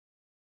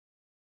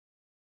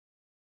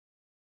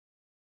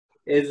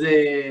As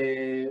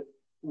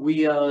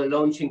we are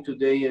launching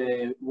today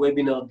a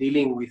webinar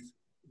dealing with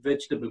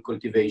vegetable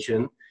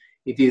cultivation,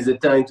 it is a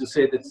time to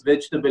say that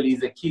vegetable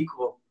is a key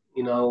crop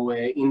in our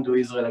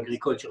Indo-Israel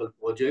agricultural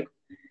project.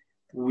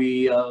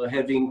 We are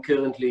having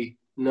currently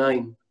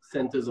 9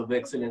 centers of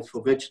excellence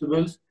for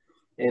vegetables,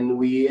 and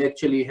we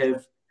actually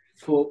have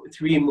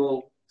 3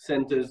 more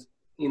centers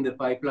in the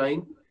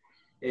pipeline.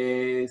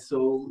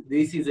 So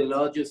this is the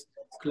largest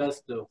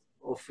cluster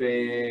of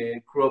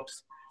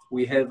crops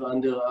we have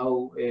under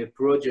our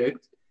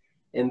project,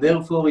 and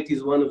therefore it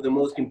is one of the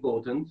most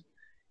important.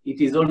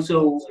 It is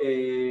also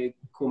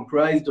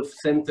comprised of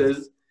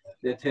centers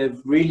that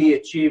have really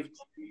achieved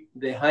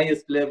the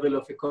highest level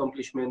of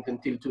accomplishment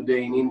until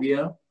today in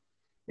India.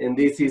 And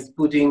this is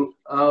putting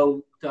our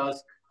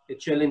task a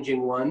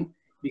challenging one,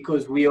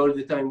 because we all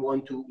the time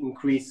want to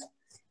increase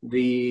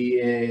the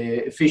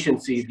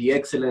efficiency, the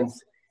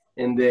excellence,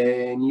 and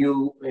the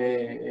new,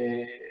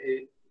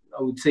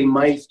 I would say,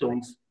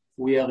 milestones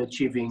we are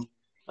achieving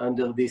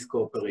under this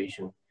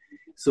cooperation.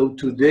 So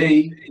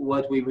today,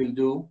 what we will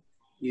do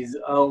is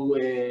our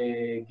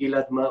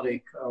Gilad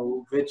Marek,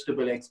 our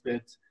vegetable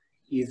expert,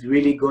 is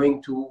really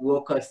going to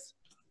walk us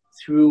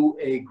through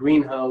a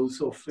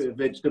greenhouse of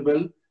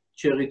vegetable,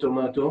 cherry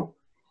tomato.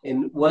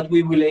 And what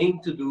we will aim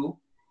to do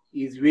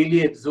is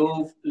really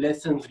absorb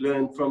lessons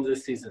learned from the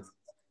season,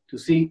 to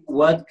see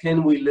what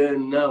can we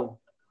learn now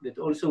that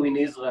also in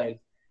Israel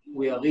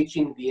we are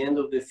reaching the end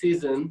of the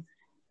season,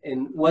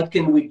 and what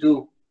can we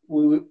do,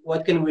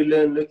 what can we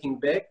learn looking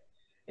back,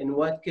 and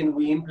what can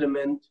we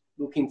implement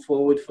looking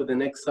forward for the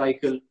next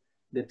cycle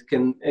that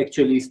can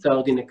actually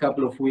start in a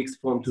couple of weeks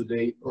from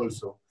today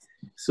also.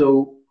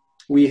 So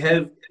we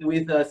have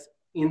with us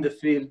in the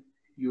field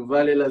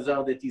Yuval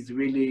Elazar, that is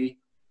really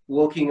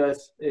walking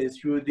us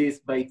through this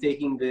by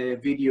taking the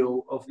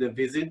video of the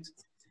visit.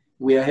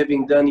 We are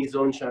having Danny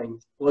Zonshine,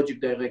 project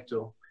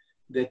director,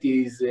 that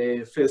is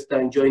first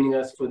time joining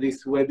us for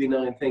this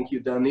webinar, and thank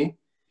you, Danny.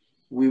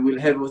 We will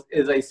have,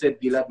 as I said,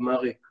 Gilad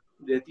Marek,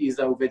 that is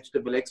our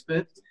vegetable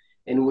expert,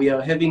 and we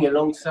are having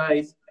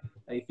alongside,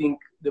 I think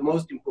the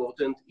most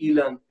important,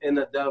 Ilan and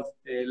Nadav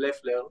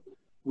Leffler,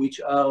 which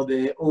are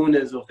the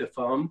owners of the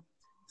farm.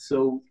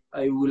 So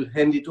I will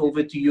hand it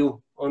over to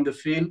you on the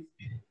field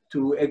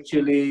to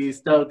actually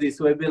start this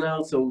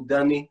webinar. So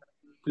Danny,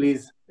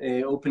 please,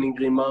 opening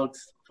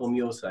remarks from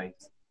your side.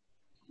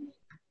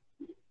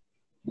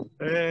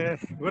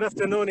 Good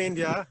afternoon,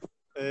 India.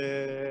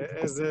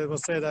 As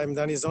was said, I'm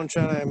Danny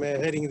Zonshine. I'm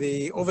heading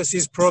the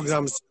overseas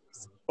programs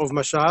of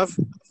Mashav.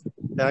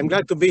 I'm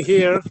glad to be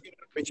here,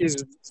 which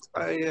is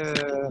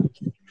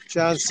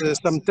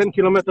some 10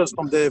 kilometers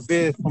from the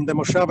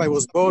Moshav I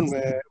was born,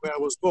 where I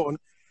was born,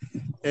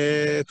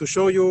 to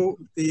show you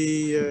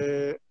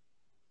the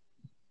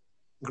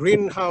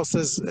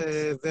greenhouses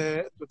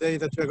today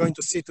that we are going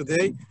to see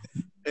today,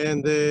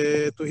 and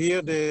to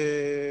hear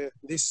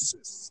this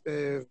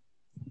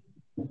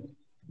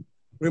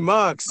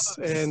remarks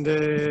and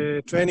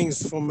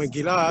trainings from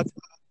Gilad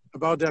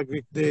about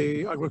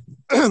the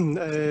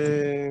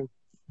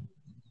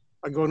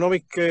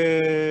agronomic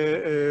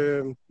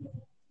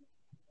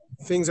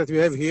things that we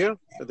have here,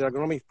 the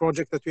agronomic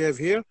project that we have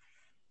here.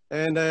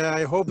 And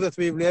I hope that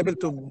we will be able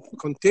to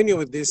continue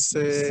with this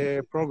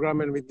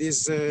program and with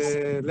these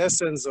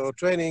lessons or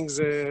trainings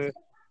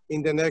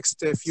in the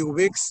next few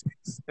weeks.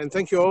 And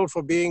thank you all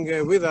for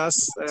being with us.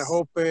 I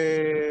hope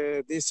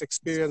this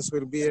experience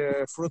will be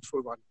a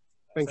fruitful one.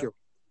 Thank you.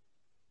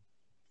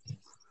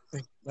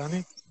 Thank you,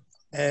 Danny.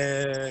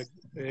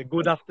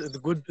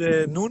 Good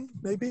noon,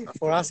 maybe.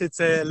 For us, it's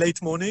a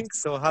late morning.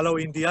 So hello,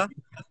 India.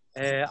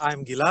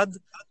 I'm Gilad.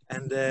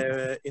 And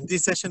in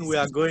this session, we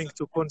are going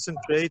to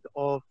concentrate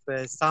on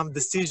some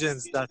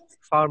decisions that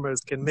farmers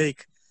can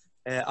make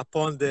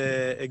upon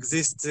the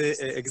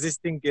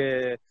existing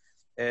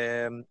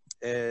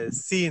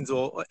scenes,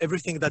 or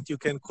everything that you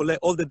can collect,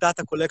 all the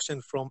data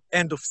collection from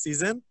end of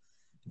season.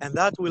 And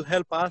that will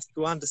help us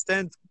to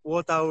understand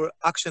what our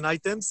action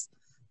items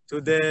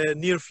to the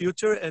near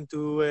future and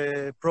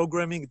to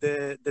programming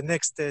the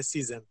next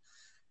season.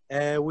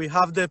 We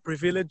have the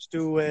privilege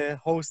to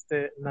host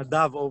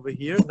Nadav over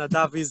here.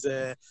 Nadav is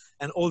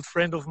an old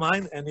friend of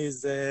mine, and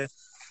he's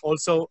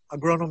also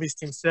agronomist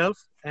himself,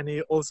 and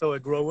he also a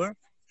grower.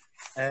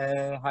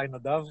 Hi,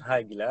 Nadav.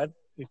 Hi, Gilad.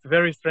 It's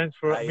very strange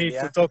for me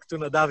India. to talk to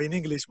Nadav in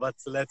English, but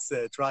let's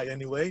try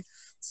anyway.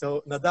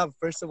 So Nadav,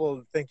 first of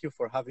all, thank you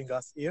for having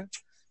us here.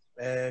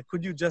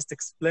 Could you just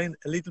explain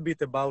a little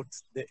bit about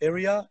the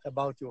area,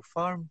 about your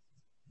farm?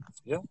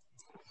 Yeah.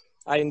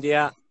 Hi,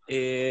 India.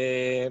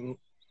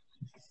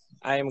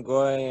 I'm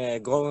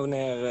going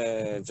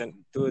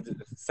to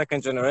the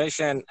second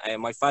generation.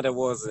 My father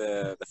was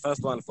the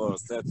first one for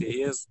 30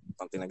 years,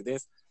 something like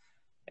this.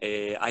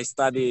 I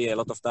study a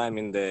lot of time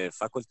in the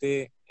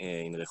faculty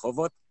in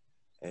Rehovot,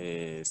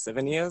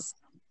 7 years.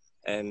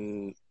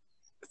 And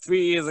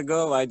 3 years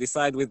ago, I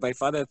decided with my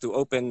father to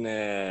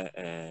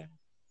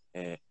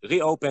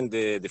reopen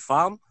the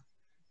farm.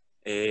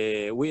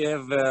 We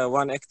have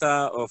 1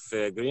 hectare of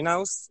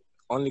greenhouse,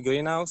 only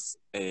greenhouse.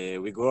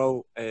 We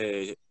grow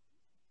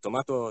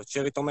tomato,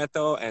 cherry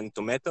tomato, and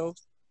tomato,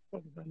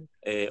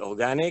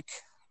 organic.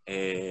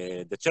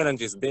 The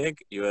challenge is big.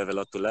 You have a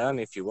lot to learn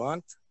if you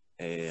want.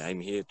 I'm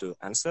here to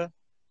answer.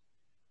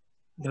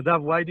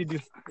 Nadav,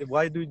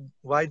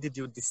 why did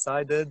you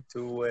decided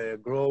to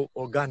grow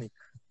organic?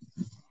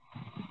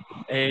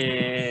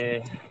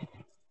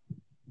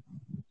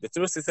 The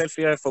truth is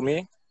healthier for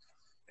me,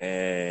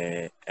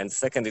 and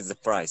second is the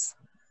price.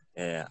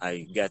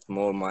 I get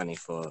more money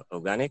for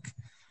organic.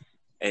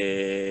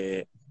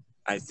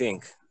 I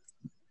think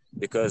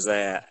because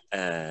the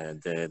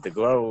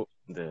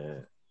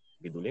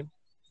gidulim,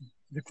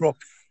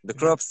 the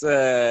crops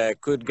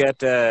could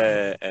get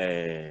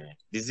a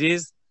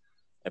disease,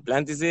 a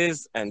plant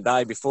disease, and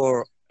die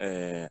before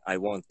I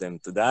want them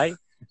to die,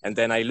 and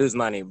then I lose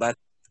money. But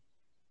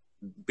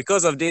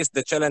because of this,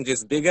 the challenge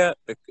is bigger,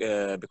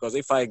 because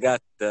if I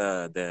got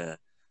the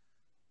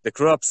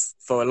crops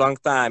for a long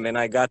time and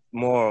I got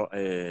more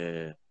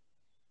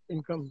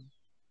Income,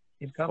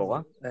 for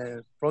what?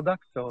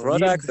 Product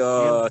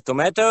or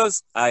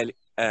tomatoes, I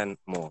earn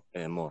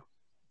more.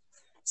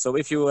 So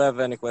if you have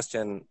any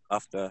question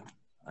after,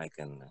 I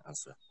can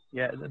answer.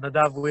 Yeah,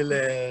 Nadav will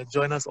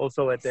join us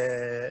also at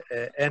the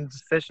end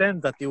session,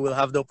 that you will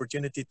have the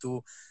opportunity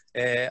to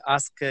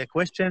ask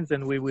questions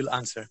and we will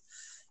answer.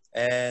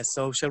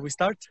 So shall we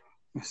start?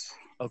 Yes.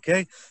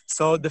 Okay,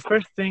 so the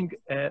first thing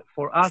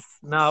for us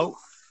now,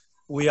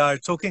 we are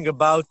talking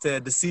about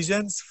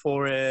decisions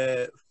for...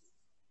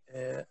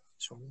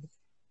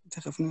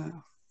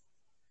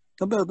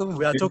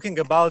 we are talking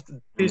about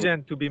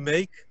decision to be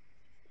made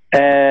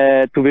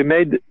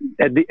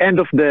at the end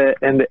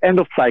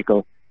of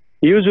cycle.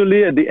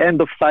 Usually at the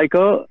end of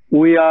cycle,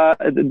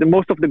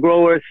 most of the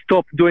growers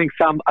stop doing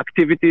some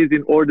activities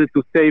in order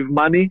to save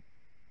money.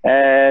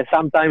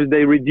 Sometimes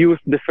they reduce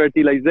the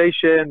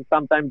fertilization,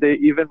 sometimes they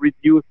even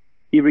reduce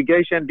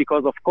irrigation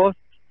because of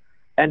costs.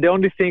 And the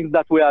only thing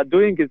that we are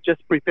doing is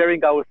just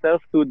preparing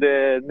ourselves to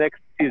the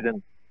next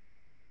season.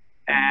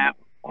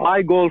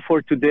 My goal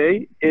for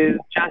today is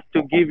just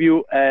to give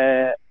you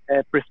a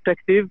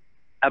perspective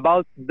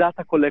about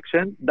data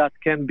collection that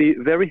can be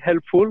very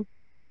helpful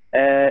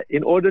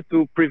in order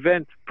to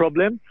prevent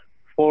problems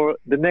for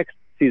the next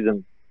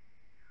season.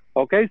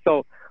 Okay,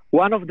 so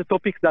one of the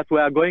topics that we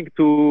are going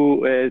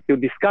to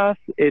discuss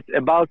is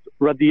about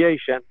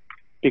radiation,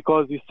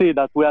 because you see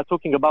that we are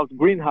talking about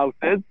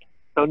greenhouses.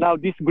 So now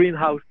this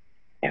greenhouse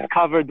is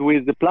covered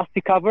with the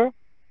plastic cover,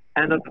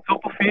 and at the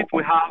top of it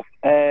we have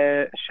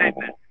a shade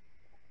net.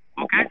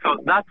 Okay, so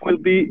that will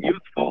be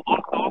useful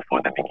also for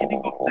the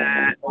beginning of the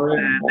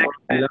next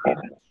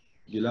season.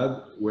 Gilad,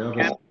 we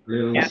have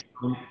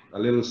a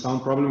little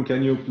sound problem.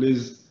 Can you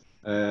please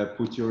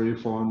put your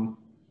earphone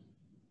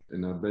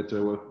in a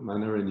better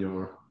manner in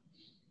your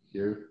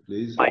ear,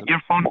 please? My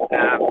earphone,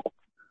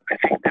 I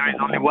think there is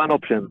only one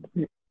option.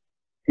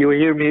 You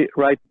hear me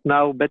right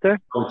now better?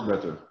 Oh, it's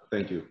better.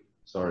 Thank you.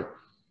 Sorry.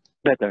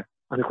 Better.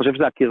 אני חושב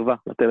שזה הקרבה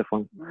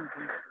לטלפון.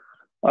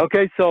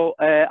 Okay, so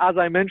as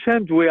I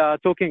mentioned, we are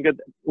talking at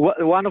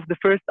one of the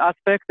first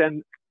aspects,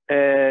 and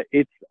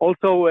it's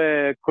also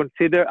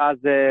considered as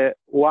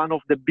one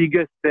of the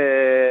biggest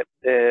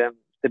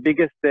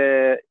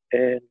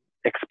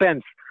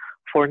expense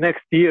for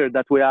next year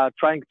that we are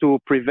trying to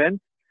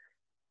prevent,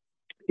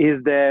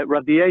 is the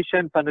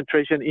radiation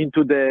penetration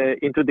into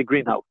the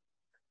greenhouse.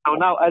 So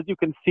now, as you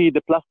can see,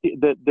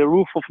 the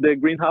roof of the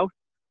greenhouse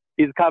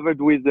is covered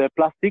with a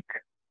plastic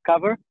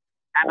cover,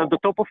 and on the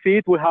top of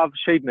it we have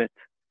shade net.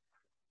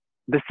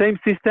 The same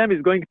system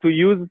is going to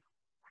use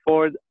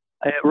for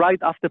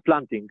right after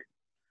planting.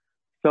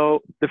 So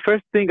the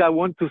first thing I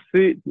want to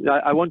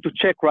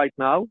check right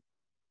now.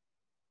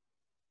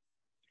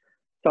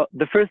 So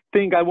the first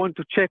thing I want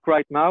to check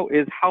right now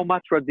is how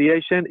much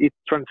radiation is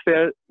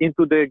transferred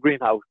into the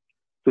greenhouse,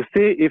 to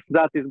see if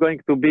that is going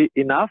to be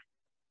enough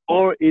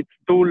or it's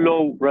too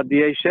low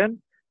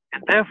radiation,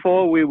 and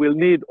therefore we will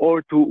need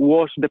or to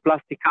wash the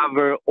plastic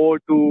cover, or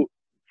to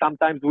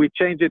sometimes we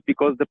change it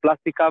because the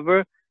plastic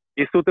cover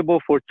is suitable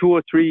for 2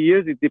 or 3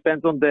 years. It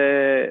depends on the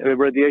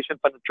radiation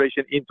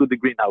penetration into the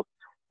greenhouse.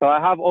 So I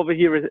have over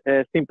here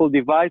a simple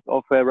device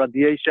of a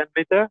radiation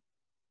meter.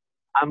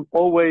 I'm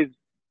always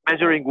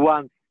measuring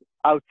once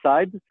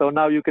outside. So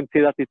now you can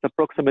see that it's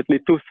approximately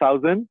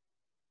 2,000.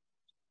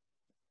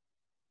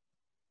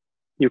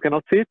 You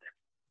cannot see it?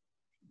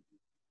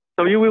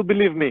 So you will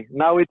believe me.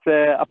 Now it's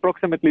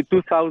approximately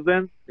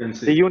 2,000.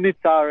 The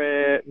units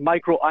are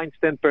micro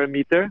Einstein per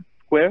meter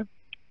square.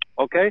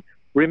 Okay.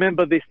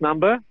 Remember this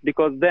number,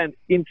 because then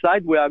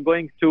inside we are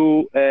going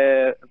to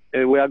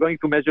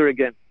measure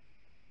again,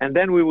 and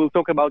then we will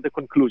talk about the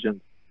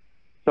conclusions.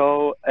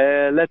 So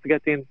let's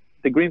get in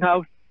the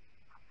greenhouse.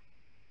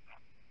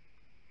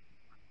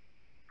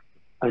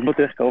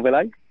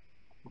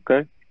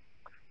 Okay.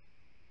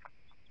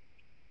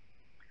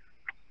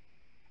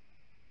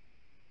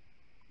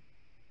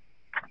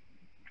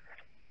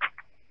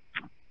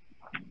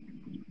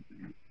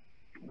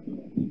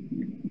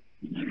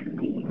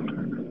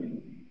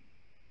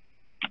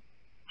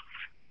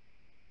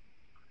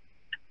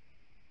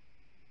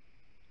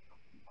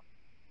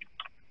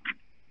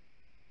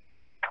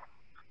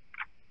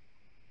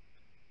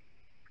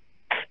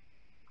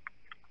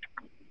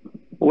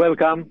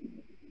 welcome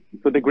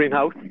to the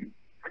greenhouse.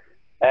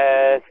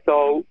 So,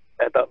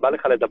 בא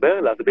לך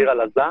לדבר, להסביר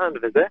על הזן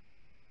וזה?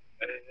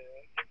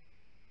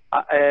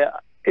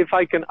 If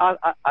I can,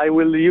 I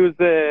will use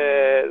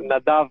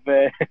Nadav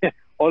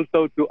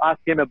also to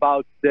ask him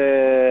about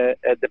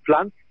the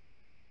plants.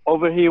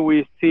 Over here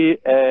we see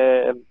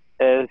a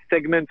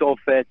segment of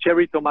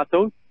cherry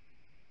tomatoes.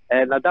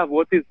 Nadav,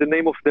 what is the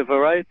name of the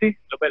variety?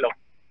 Lobelo.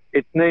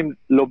 It's named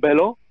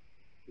Lobelo.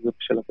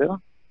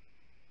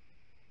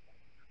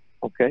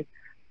 Okay.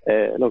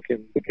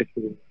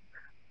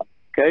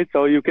 Okay, so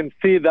you can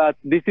see that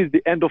this is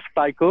the end of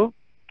cycle.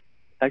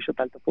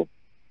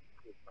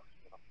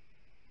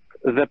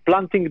 The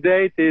planting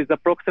date is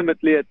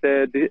approximately at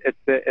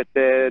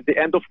the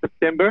end of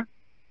September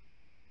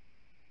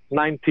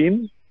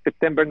 19,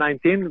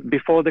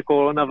 before the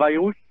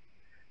coronavirus.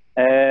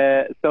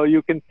 So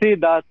you can see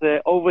that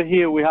over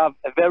here we have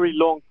a very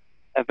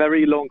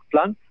long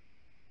plant.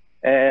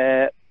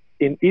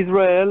 In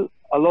Israel,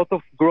 a lot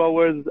of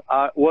growers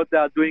what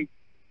they are doing.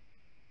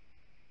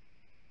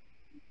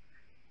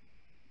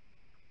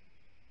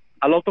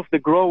 A lot of the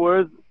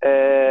growers,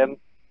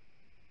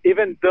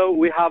 even though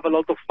we have a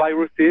lot of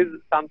viruses,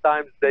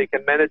 sometimes they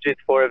can manage it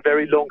for a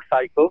very long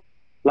cycle,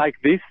 like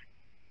this.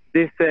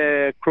 This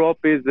crop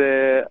is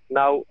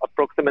now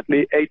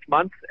approximately 8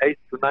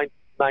 to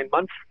 9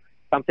 months,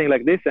 something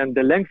like this. And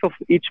the length of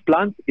each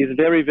plant is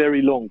very,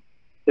 very long.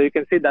 So you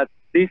can see that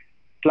this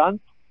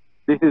plant,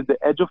 this is the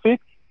edge of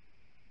it,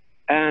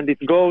 and it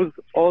goes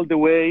all the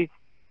way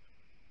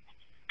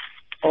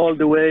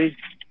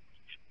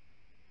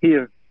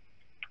here.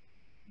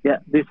 Yeah,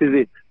 this is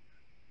it.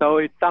 So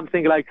it's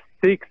something like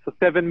 6 or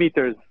 7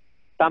 meters.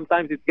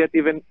 Sometimes it gets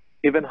even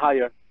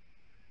higher.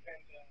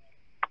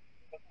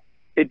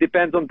 It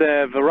depends on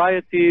the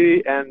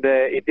variety, and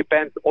it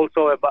depends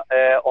also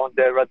on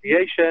the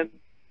radiation,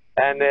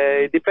 and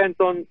it depends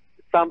on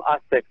some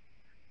aspects.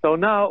 So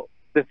now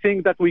the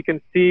thing that we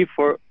can see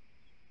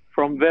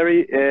from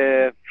very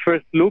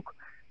first look,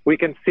 we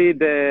can see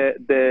the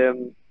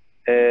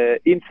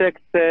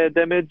insect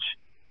damage.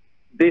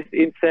 This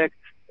insect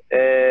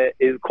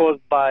is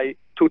caused by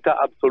Tuta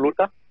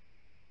absoluta.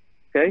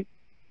 Okay.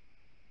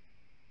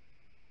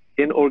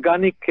 In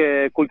organic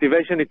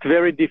cultivation, it's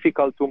very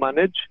difficult to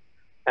manage.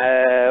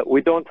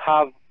 We don't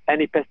have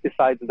any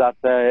pesticides that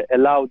are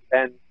allowed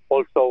and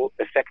also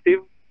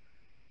effective.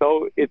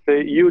 So it's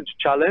a huge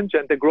challenge,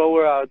 and the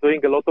growers are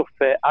doing a lot of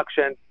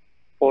action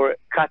for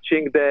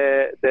catching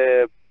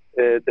the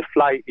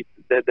fly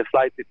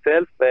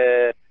itself.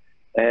 A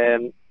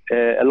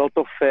lot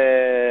of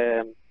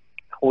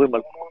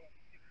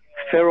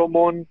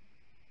pheromone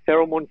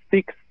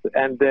sticks,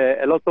 and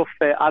a lot of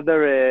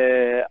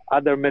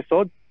other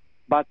methods.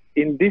 But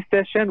in this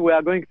session, we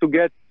are going to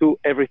get to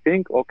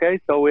everything, okay?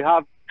 So we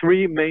have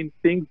 3 main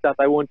things that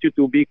I want you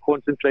to be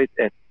concentrate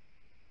at.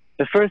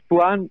 The first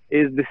one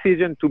is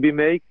decision to be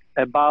made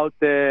about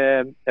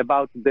the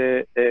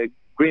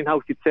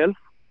greenhouse itself,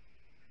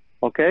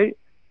 okay?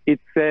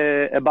 It's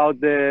about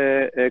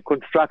the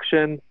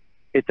construction,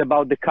 it's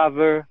about the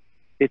cover,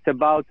 it's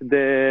about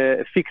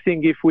the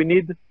fixing if we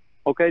need,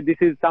 okay? This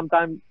is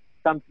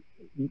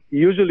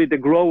usually the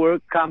grower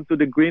come to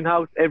the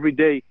greenhouse every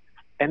day,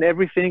 and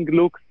everything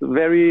looks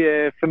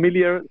very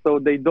familiar, so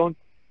they don't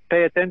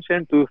pay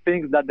attention to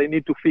things that they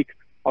need to fix,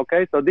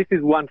 okay? So this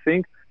is one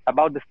thing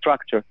about the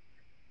structure.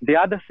 The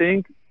other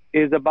thing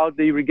is about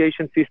the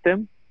irrigation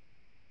system,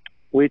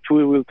 which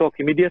we will talk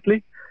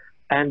immediately.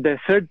 And the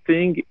third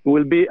thing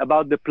will be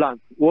about the plant.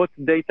 What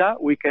data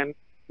we can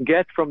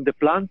get from the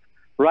plant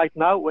right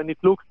now when it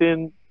looks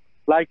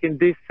like in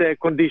this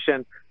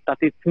condition, that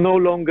it's no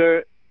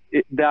longer,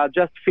 they are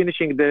just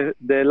finishing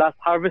the last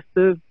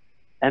harvests,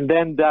 and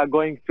then they are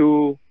going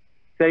to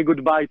say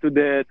goodbye to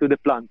the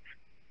plant.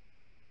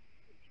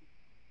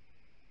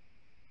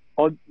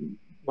 Or,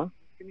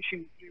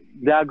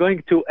 they are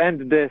going to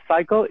end the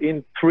cycle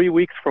in 3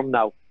 weeks from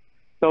now.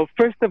 So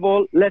first of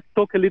all, let's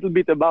talk a little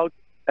bit about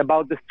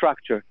the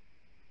structure.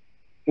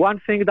 One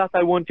thing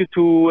I want you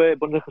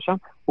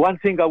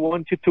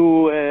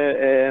to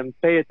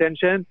pay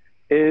attention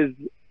is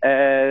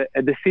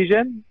a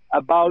decision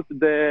about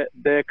the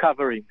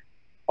covering.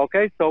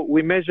 Okay, so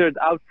we measured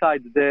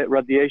outside the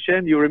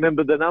radiation. You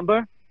remember the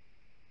number?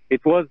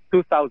 It was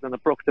 2,000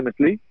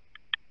 approximately.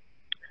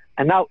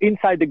 And now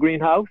inside the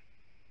greenhouse,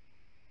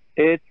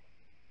 it's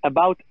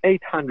about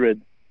 800.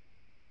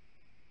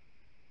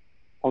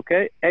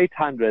 Okay,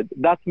 800.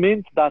 That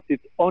means that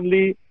it's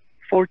only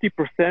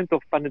 40%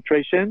 of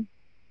penetration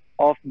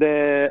of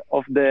the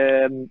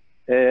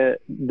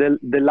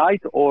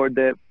light or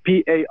the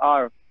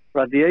PAR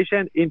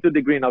radiation into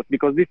the greenhouse,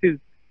 because this is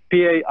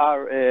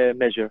PAR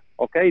measure.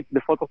 Okay, it's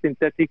the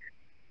photosynthetic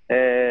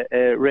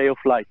ray of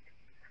light.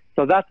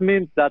 So that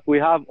means that we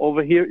have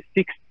over here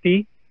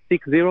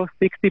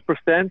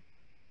 60%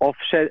 of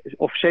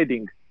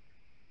shading.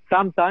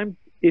 Sometimes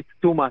it's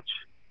too much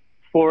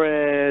for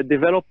a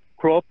developed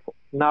crop.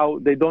 Now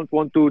they don't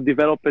want to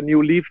develop a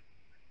new leaf,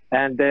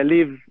 and they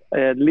leaf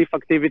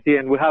activity,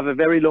 and we have a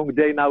very long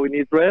day now in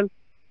Israel.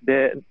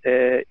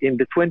 in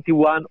the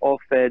 21 of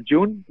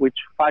June, which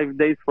 5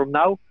 days from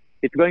now,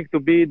 it's going to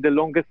be the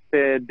longest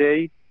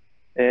day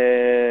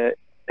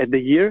at the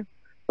year.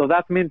 So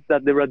that means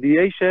that the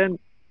radiation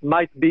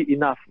might be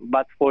enough,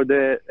 but for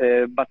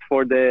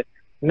the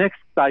next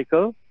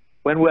cycle,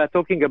 when we are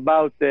talking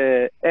about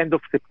the end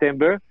of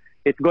September,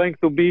 it's going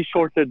to be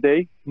shorter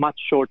day, much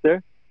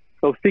shorter.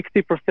 So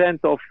 60%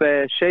 of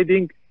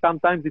shading,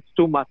 sometimes it's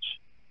too much.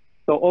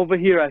 So over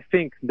here, I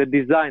think the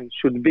design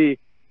should be,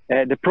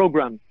 the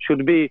program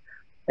should be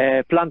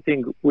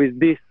planting with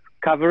this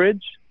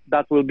coverage.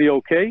 That will be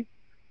okay,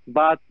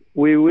 but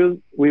we will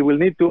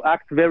need to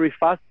act very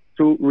fast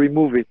to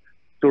remove it,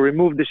 to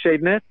remove the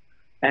shade net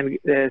and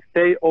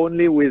stay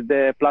only with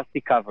the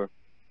plastic cover.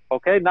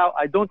 Okay, now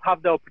I don't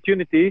have the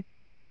opportunity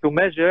to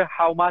measure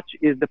how much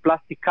is the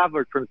plastic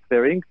cover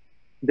transferring.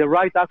 The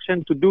right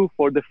action to do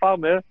for the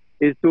farmer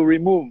is to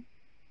remove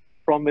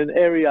from an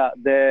area,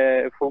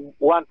 from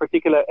one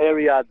particular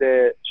area,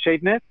 the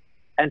shade net,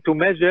 and to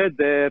measure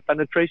the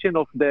penetration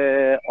of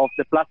the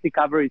plastic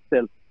cover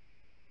itself.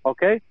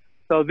 Okay,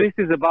 so this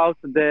is about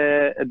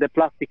the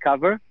plastic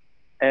cover.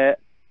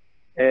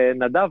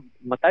 נדב,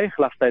 מתי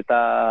החלפת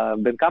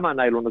בין כמה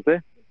הניילון הזה?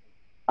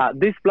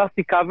 This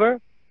plastic cover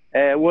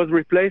was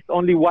replaced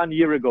only 1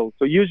 year ago.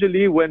 So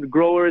usually when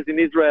growers in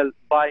Israel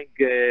buying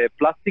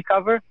plastic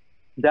cover,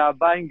 they are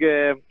buying,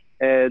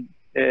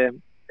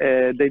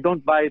 they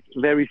don't buy it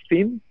very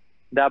thin.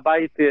 They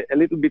buy it a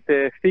little bit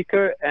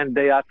thicker, and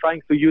they are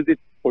trying to use it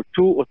for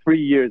 2 or 3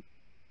 years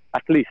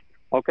at least,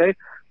 okay?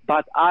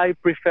 But I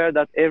prefer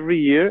that every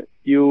year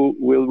you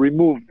will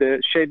remove the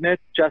shade net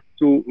just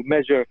to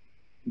measure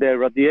the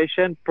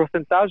radiation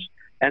percentage,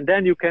 and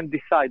then you can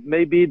decide.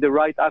 Maybe the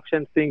right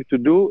action thing to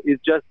do is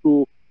just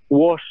to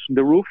wash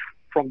the roof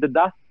from the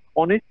dust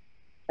on it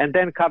and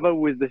then cover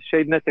with the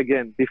shade net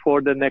again before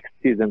the next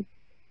season.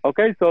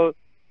 Okay, so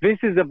this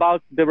is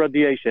about the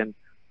radiation.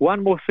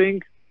 One more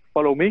thing,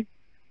 follow me.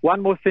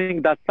 One more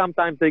thing that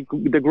sometimes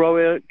the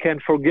grower can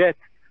forget,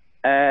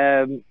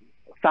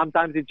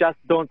 sometimes it just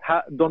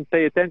don't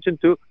pay attention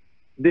to.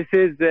 This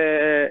is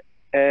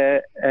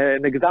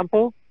an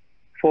example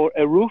for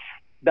a roof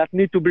that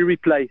need to be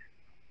replaced.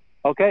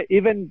 Okay,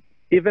 even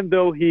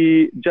though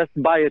he just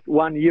buy it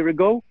 1 year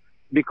ago,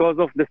 because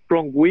of the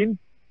strong wind,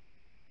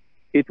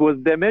 it was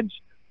damaged.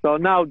 So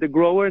now the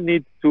grower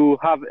needs to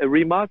have a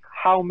remark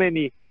how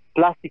many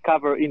plastic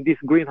cover in this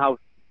greenhouse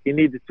he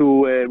needs to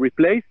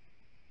replace,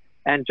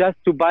 and just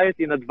to buy it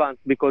in advance,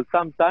 because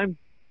sometimes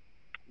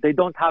they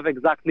don't have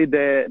exactly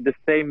the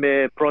same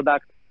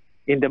product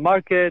in the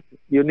market.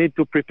 You need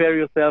to prepare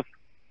yourself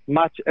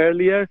much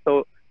earlier.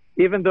 So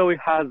even though it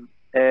has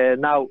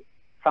now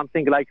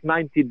something like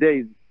 90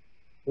 days,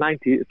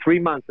 3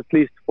 months at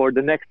least for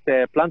the next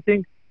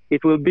planting,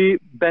 it will be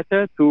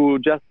better to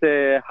just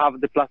have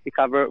the plastic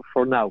cover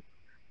for now.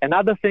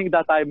 Another thing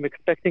that I'm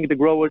expecting the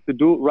grower to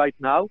do right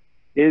now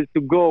is to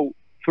go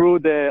through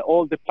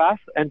all the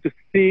paths and to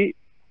see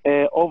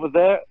over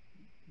there,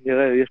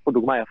 יש פה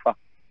דוגמה יפה.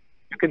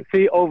 You can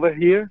see over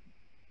here,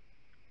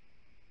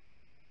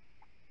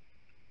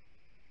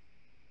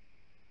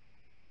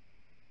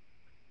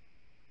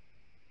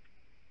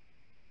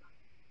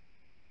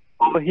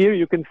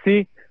 you can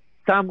see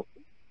some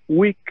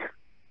weak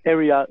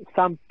area,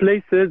 some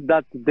places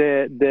that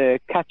the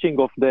catching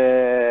of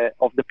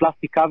the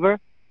plastic cover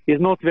is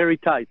not very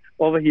tight.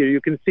 Over here,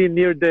 you can see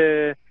near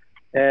the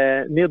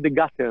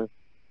gutter.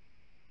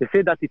 You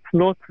see that it's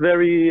not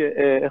very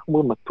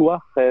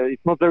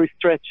it's not very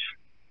stretched.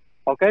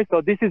 Okay,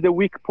 so this is a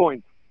weak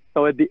point.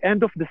 So at the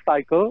end of the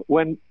cycle,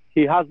 when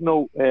he has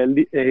no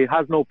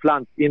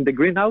plant in the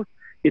greenhouse,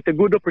 it's a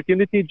good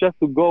opportunity just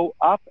to go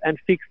up and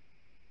fix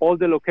all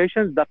the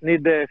locations that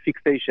need the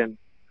fixation.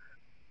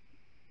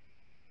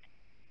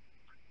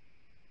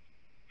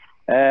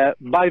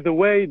 By the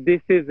way,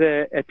 this is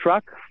a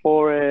track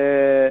for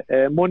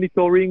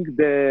monitoring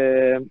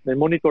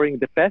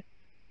the pest.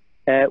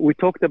 We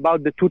talked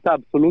about the tuta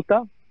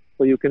absoluta,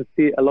 so you can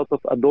see a lot of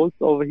adults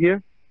over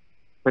here,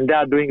 and they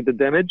are doing the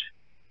damage.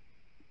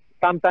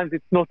 Sometimes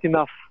it's not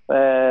enough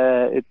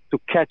to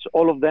catch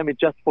all of them. It's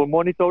just for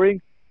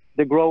monitoring.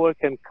 The grower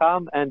can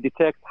come and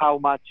detect how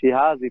much he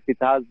has. If it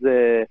has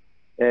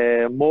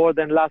more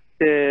than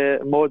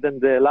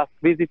the last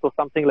visit or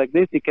something like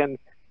this, he can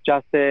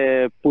just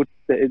put.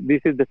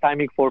 This is the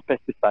timing for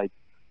pesticides.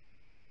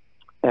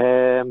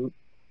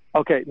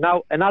 Okay.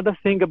 Now another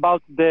thing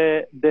about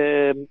the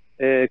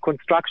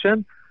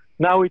construction.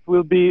 Now it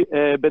will be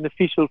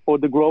beneficial for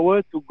the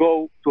grower to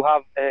go to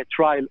have a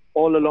trial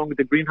all along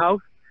the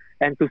greenhouse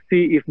and to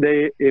see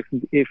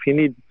if he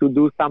needs to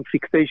do some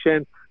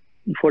fixation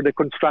for the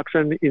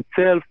construction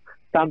itself.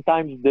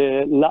 Sometimes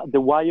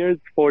the wires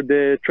for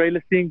the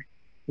trellising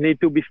need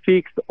to be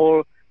fixed,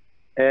 or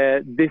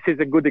this is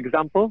a good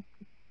example.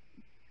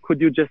 Could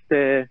you just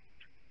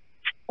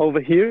over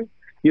here,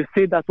 you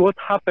see that what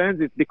happens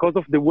is because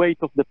of the weight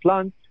of the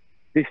plant,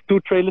 these two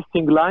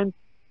trellising lines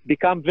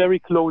become very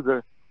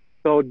closer.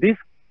 So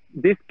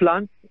these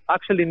plants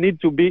actually need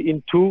to be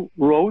in 2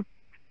 rows,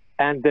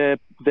 and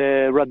the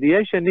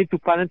radiation need to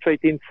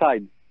penetrate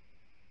inside.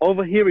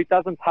 Over here, it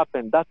doesn't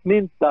happen. That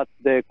means that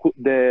the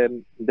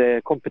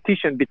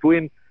competition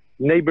between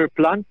neighbor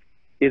plants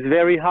is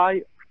very high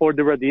for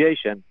the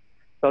radiation.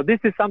 So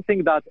this is something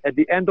that at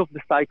the end of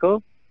the cycle,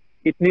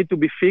 it needs to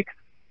be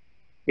fixed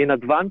in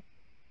advance.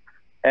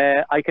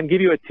 I can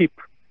give you a tip.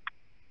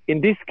 In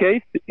this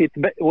case,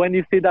 when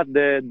you see that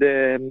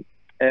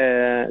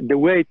the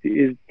weight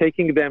is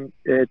taking them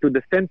to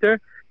the center,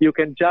 you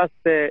can just,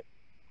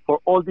 for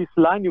all this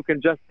line, you can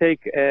just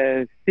take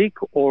a stick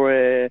or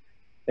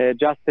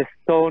just a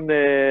stone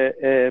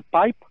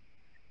pipe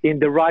in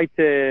the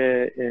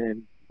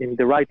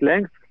right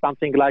length,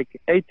 something like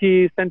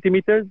 80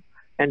 centimeters,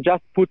 and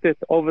just put it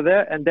over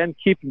there and then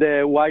keep the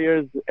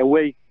wires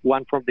away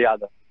one from the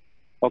other.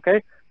 Okay?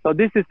 So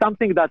this is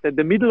something that at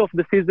the middle of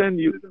the season,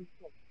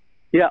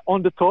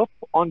 on the top,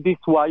 on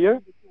this wire,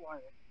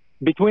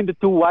 between the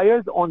two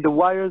wires, on the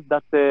wires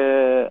that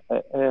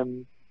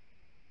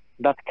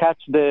that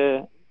catch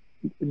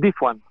this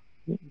one.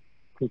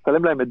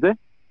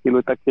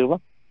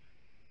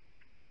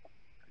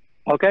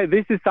 Okay,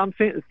 this is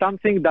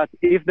something that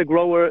if the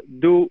grower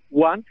do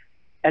once,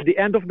 at the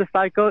end of the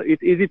cycle,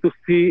 it's easy to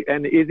see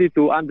and easy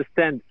to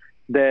understand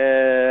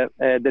the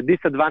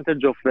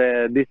disadvantage of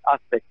this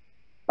aspect.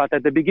 But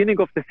at the beginning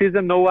of the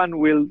season, no one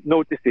will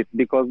notice it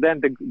because then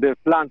the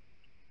plants,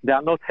 they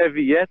are not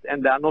heavy yet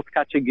and they are not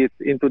catching it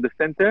into the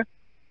center.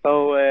 So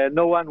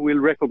no one will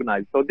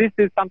recognize. So this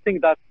is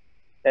something that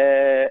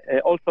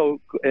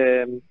also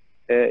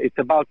it's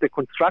about the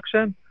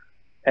construction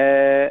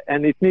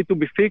and it needs to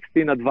be fixed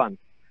in advance.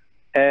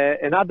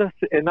 Another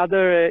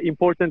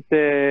important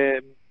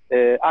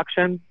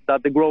action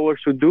that the grower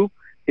should do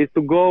is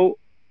to go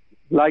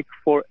like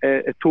for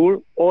a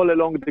tour all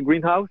along the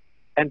greenhouse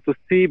and to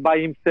see by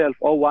himself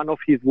or one of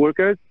his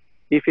workers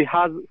if he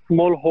has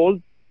small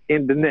holes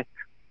in the net.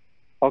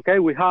 Okay,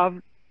 we have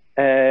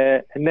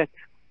a net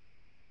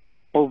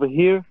over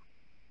here.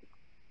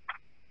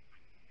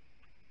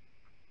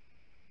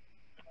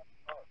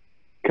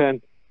 כן,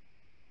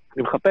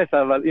 אני מחפש,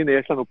 אבל הנה,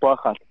 יש לנו פה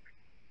אחת.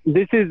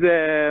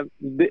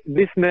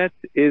 This net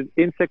is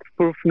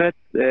insect-proof net,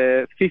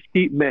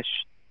 50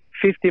 mesh.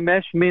 50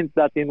 mesh means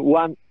that in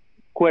 1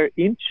 square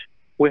inch,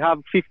 we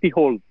have 50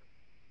 holes.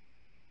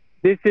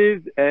 This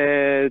is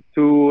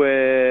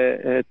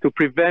to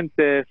prevent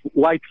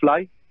white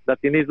fly, that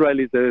in Israel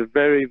is a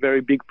very, very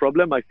big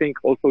problem. I think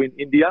also in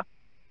India,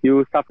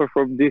 you suffer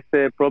from this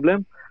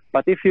problem.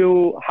 But if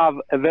you have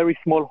a very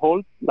small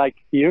hole, like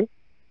here,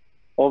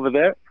 over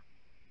there,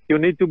 you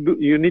need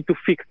to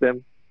fix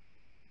them.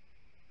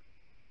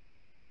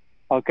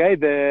 Okay,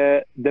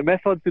 the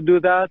method to do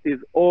that is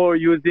or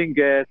using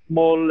a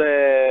small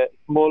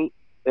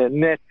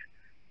net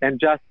and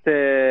just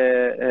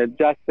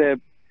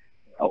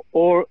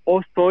or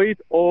sew it,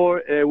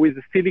 or with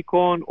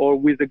silicone or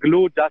with a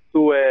glue just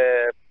to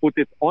put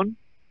it on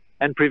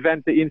and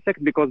prevent the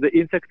insect, because the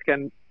insect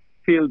can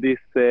feel this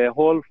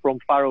hole from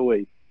far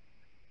away.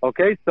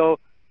 Okay, so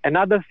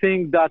another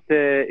thing that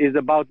is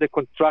about the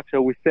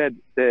construction, we said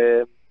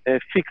the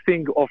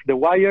fixing of the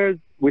wires,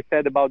 we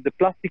said about the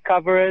plastic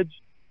coverage,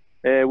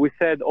 we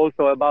said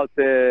also about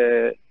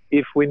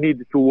if we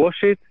need to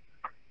wash it.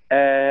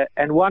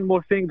 And one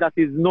more thing that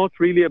is not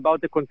really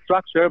about the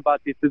construction,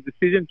 but it's a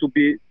decision to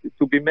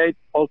be made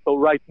also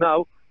right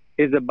now,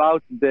 is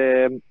about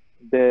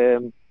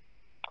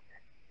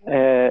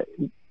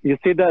you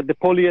see that the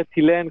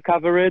polyethylene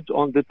coverage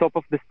on the top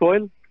of the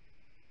soil,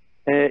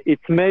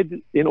 it's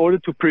made in order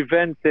to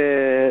prevent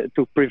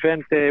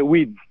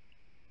weeds.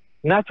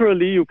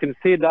 Naturally, you can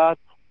see that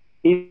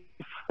if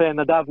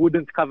Nadav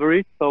wouldn't cover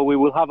it, so we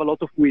will have a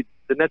lot of weeds.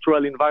 The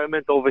natural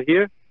environment over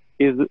here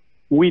is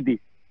weedy.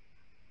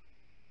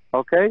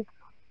 Okay?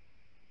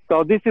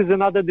 So this is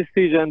another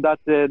decision that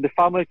the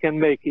farmer can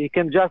make. He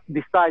can just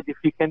decide if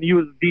he can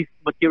use this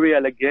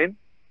material again.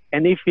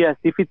 And if yes,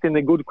 if it's in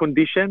a good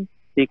condition,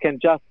 he can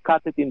just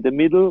cut it in the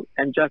middle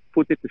and just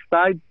put it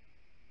aside.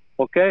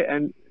 Okay?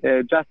 And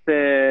just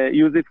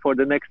use it for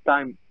the next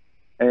time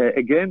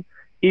again.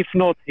 If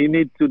not, he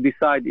needs to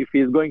decide if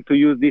he's going to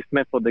use this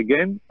method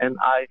again. And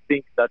I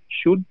think that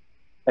should,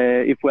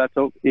 if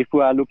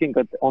we are looking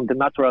at on the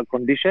natural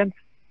conditions.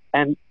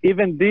 And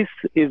even this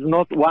is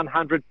not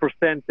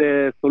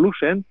 100%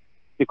 solution,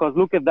 because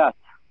look at that.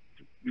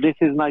 This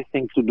is a nice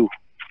thing to do.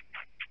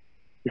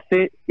 You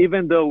see,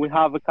 even though we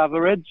have a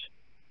coverage,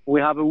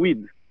 we have a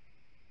weed.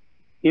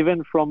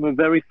 Even from a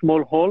very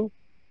small hole,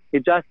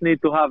 it just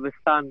needs to have a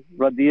sun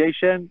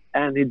radiation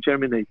and it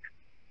germinates.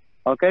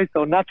 Okay,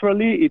 so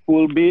naturally it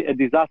will be a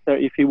disaster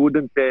if he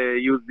wouldn't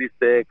use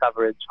this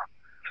coverage.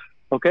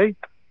 Okay?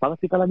 מה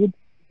רצית להגיד?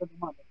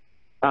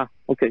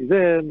 Okay,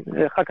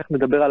 אחר כך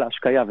נדבר על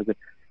ההשקיה וזה.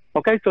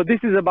 Okay, so this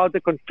is about the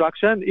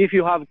construction. If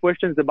you have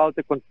questions about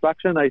the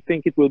construction, I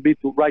think it will be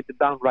to write it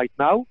down right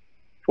now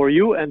for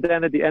you, and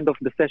then at the end of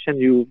the session,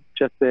 you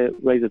just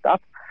raise it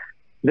up.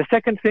 The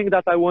second thing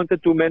that I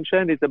wanted to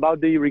mention is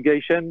about the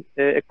irrigation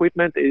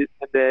equipment and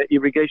the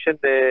irrigation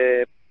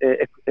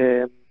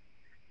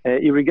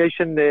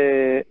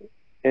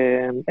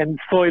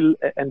soil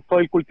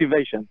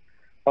cultivation.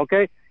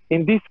 Okay.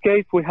 In this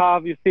case, we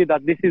have, you see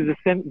that this is a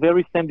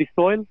very sandy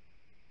soil.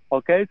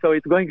 Okay, so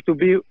it's going to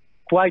be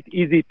quite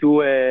easy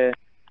to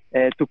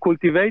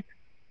cultivate.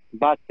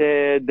 But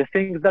the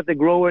things that the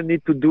grower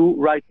need to do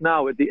right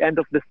now at the end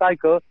of the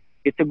cycle,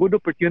 it's a good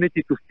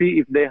opportunity to see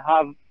if they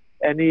have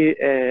any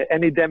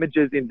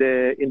damages in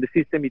the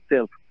system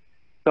itself.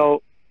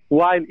 So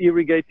while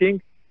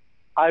irrigating,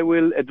 I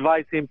will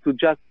advise him to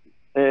just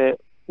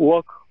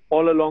walk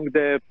all along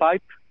the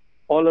pipe,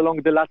 all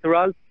along the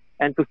laterals,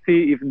 and to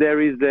see if there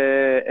is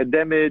a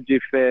damage,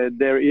 if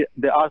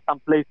there are some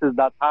places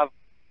that have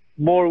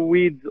more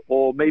weeds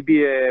or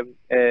maybe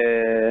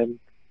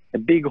a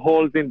big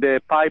holes in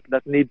the pipe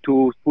that need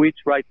to switch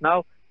right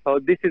now. So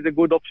this is a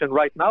good option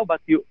right now,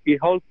 but he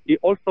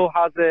also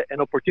has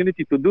an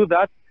opportunity to do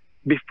that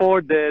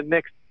before the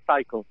next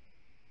cycle.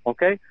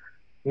 Okay.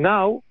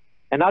 Now,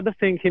 another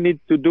thing he needs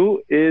to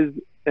do is,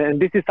 and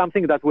this is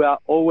something that we are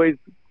always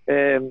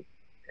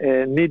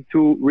need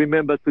to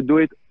remember to do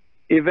it,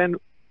 even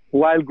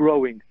while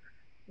growing,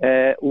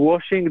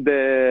 washing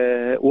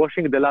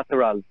the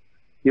laterals.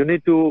 You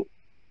need to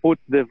put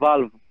the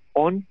valve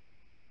on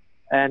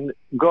and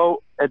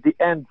go at the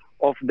end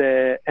of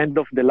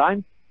the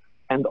line.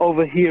 And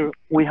over here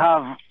we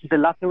have the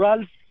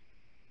laterals.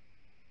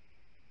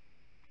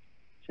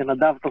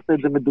 שנדב תעשה את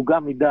זה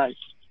מדוגם מדי.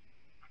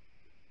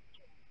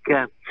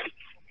 כן.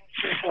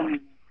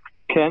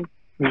 כן.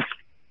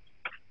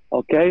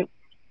 Okay.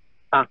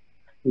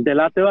 The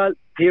lateral,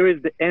 here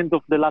is the end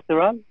of the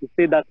lateral. You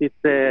see that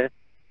it's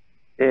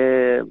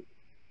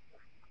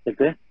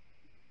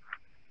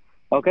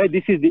okay,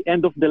 this is the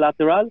end of the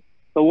lateral.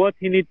 So what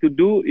he needs to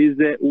do is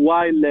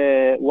while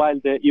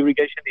the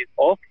irrigation is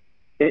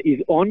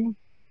on,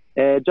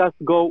 just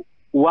go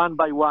one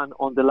by one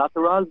on the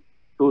lateral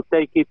to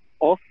take it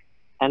off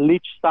and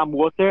leach some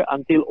water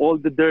until all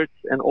the dirt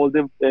and all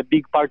the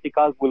big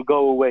particles will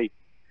go away.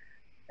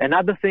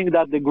 Another thing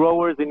that the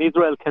growers in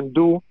Israel can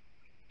do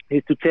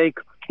is to take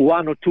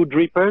one or two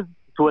drippers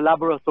to a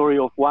laboratory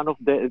of one of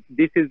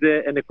this is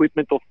an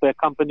equipment of a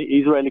company,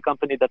 Israeli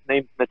company that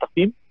named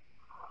Metafim.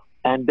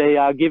 And they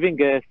are giving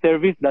a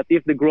service that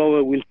if the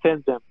grower will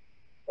send them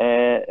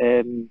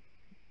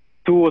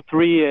 2 or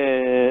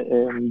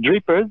 3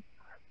 drippers,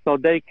 so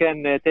they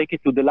can take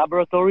it to the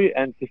laboratory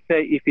and to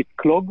say if it's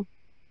clogged,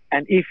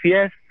 and if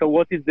yes, so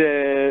what is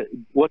the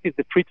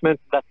treatment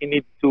that he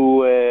needs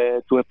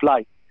to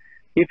apply.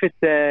 If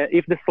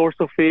the source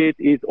of it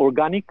is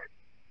organic,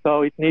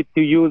 so it needs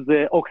to use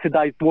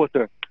oxidized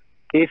water.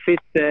 If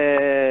it's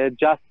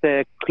just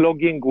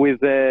clogging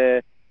with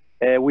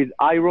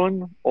iron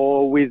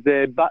or with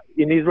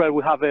in Israel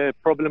we have a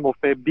problem of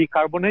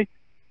bicarbonate,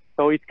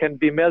 so it can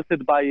be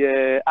melted by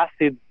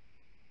acid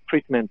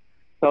treatment.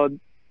 So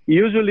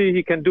usually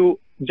he can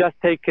just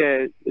take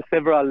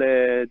several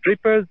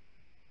drippers,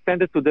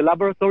 send it to the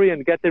laboratory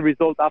and get a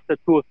result after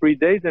 2 or 3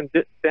 days, and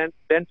then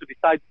to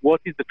decide what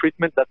is the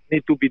treatment that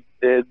needs to be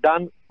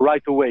done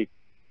right away.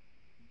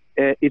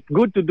 It's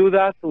good to do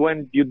that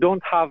when you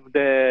don't have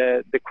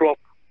the crop,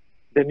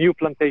 the new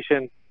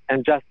plantation,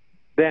 and just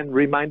then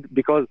remind,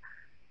 because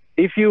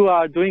if you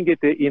are doing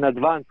it in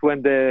advance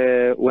when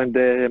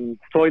the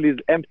soil is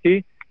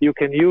empty, you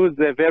can use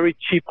a very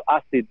cheap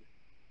acid.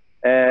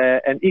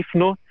 And if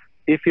not,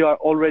 if you are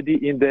already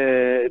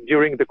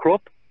during the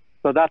crop,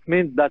 so that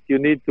means that you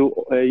need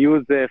to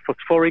use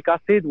phosphoric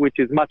acid, which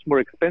is much more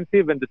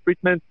expensive, and the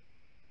treatment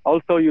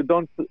also you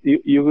don't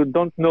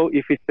know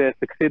if it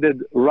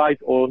succeeded right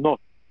or not.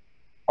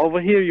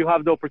 Over here, you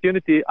have the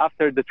opportunity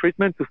after the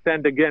treatment to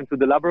send again to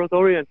the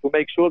laboratory and to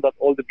make sure that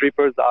all the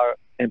drippers are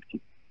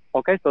empty.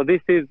 Okay, so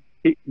this is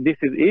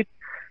it.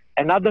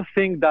 Another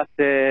thing that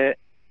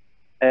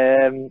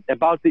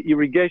about the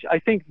irrigation, I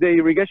think the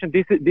irrigation,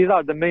 these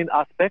are the main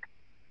aspects.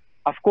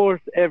 Of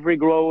course, every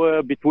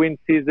grower between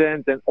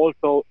seasons and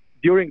also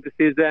during the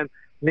season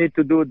need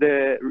to do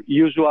the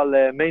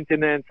usual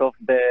maintenance of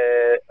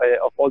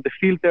all the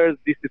filters.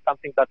 This is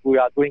something that we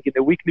are doing in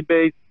a weekly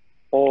basis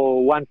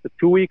or once or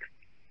 2 weeks.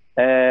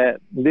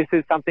 This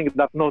is something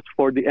that's not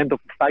for the end of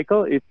the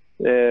cycle. It's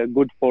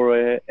good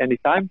for any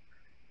time.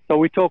 So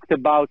we talked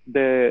about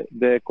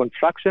the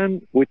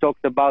construction. We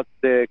talked about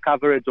the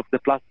coverage of the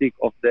plastic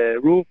of the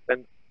roof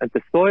and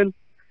the soil.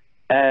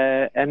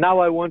 And now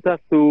I want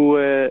us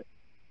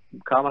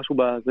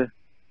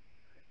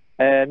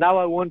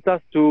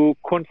to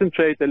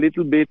concentrate a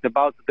little bit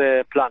about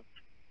the plants,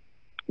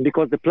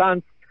 because the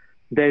plants,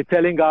 they're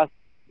telling us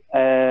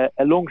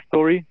a long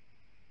story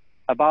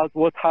about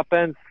what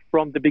happens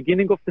from the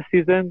beginning of the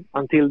season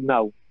until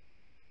now.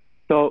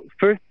 So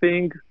first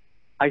thing,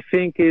 I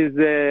think is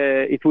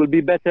it will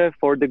be better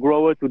for the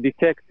grower to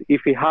detect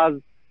if he has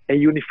a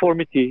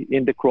uniformity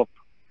in the crop,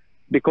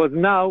 because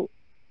now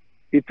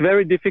it's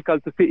very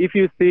difficult to see. If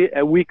you see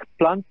a weak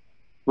plant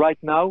right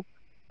now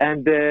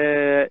and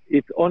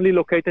it's only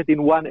located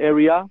in one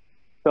area,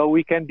 so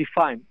we can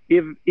define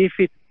if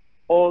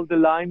all the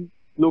line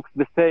looks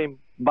the same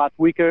but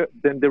weaker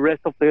than the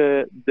rest of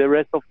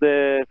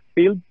the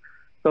field,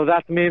 So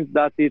that means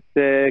that it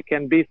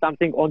can be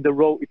something on the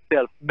row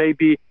itself.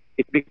 Maybe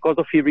it's because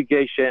of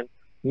irrigation.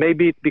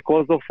 Maybe it's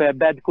because of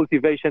bad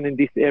cultivation in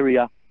this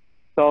area.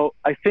 So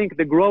I think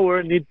the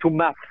grower needs to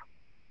map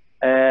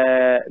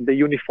the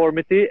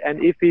uniformity,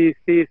 and if he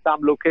sees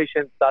some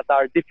locations that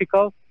are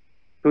difficult,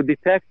 to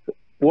detect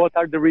what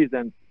are the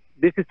reasons.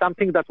 This is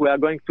something that we are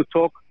going to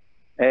talk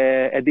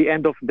at the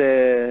end of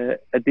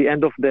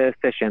the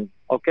session.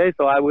 Okay,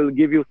 so I will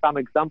give you some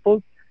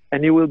examples,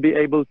 and you will be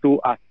able to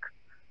ask.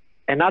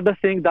 Another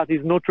thing that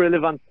is not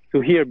relevant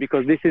to here,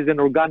 because this is an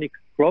organic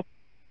crop,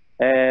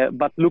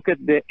 but look at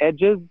the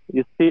edges.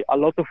 You see a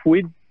lot of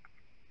weeds.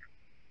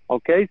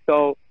 Okay,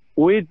 so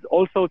weeds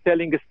also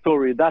telling a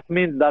story. That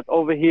means that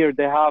over here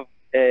they have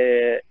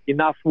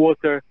enough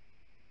water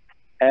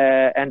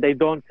and they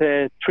don't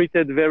treat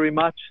it very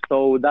much.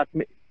 So that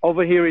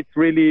over here it's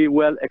really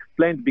well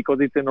explained because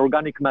it's an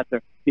organic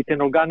matter. It's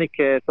an organic,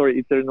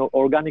 it's an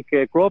organic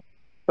crop,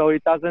 so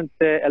it doesn't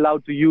allow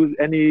to use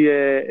any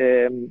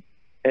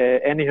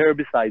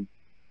herbicides.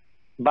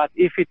 But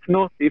if it's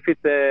not, if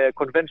it's a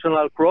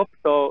conventional crop,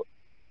 so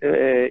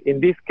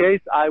in this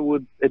case I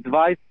would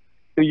advise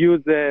to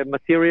use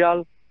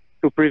material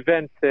to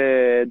prevent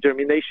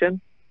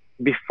germination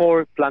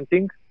before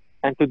planting,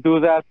 and to do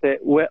that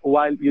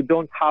while you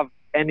don't have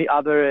any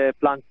other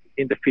plants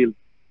in the field,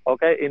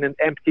 okay, in an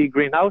empty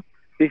greenhouse.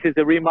 This is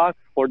a remark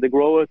for the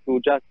grower to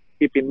just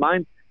keep in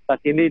mind that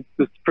he needs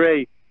to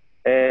spray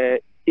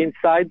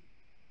inside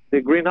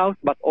the greenhouse,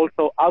 but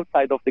also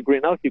outside of the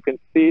greenhouse. You can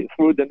see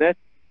through the net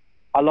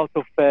a lot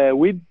of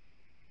weeds.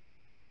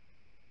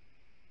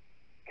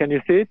 Can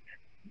you see it?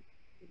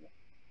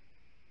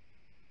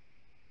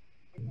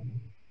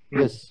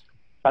 Yes.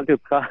 I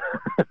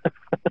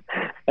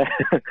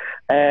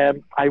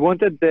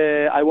wanted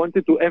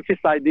to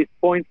emphasize this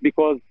point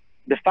because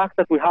the fact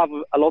that we have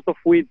a lot of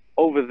weeds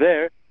over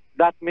there,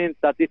 that means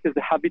that this is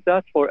a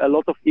habitat for a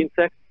lot of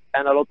insects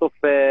and a lot of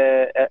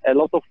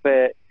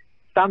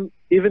some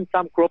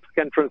crops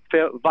can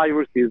transfer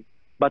viruses.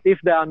 But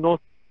if they are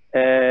not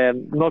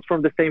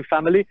from the same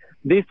family,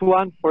 this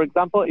one, for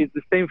example, is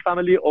the same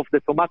family of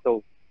the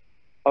tomato.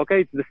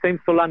 Okay, it's the same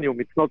Solanium.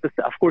 It's not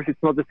of course,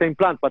 it's not the same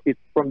plant, but it's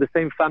from the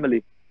same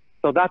family.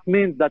 So that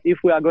means that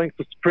if we are going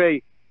to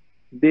spray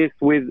this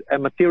with a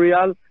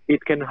material,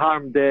 it can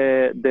harm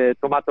the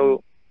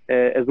tomato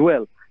as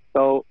well.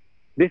 So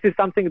this is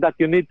something that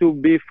you need to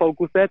be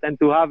focused at and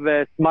to have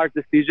a smart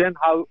decision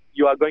how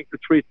you are going to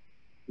treat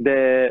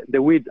the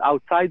weeds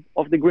outside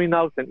of the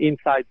greenhouse and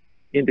inside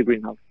in the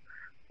greenhouse.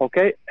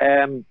 Okay,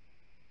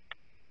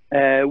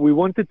 we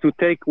wanted to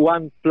take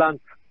one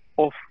plant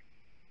off.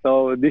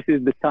 So this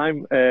is the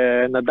time,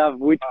 Nadav,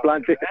 which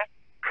plant?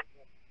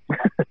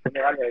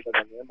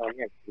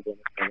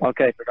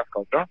 Okay.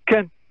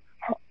 Ken.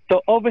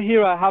 So over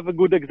here, I have a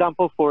good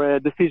example for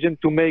a decision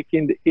to make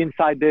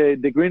inside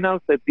the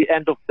greenhouse at the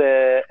end of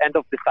the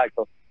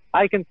cycle.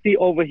 I can see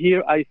over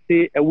here, I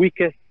see a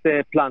weakest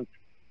plant.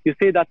 You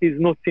see that is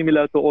not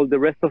similar to all the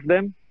rest of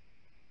them.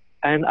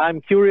 And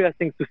I'm curious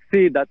to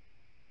see that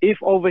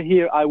if over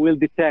here I will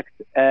detect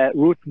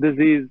root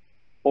disease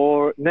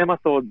or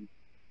nematodes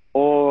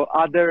or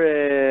other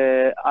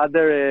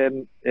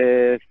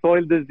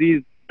soil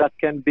disease that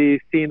can be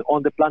seen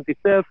on the plant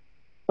itself.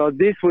 So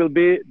this will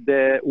be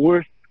the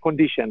worst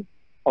condition,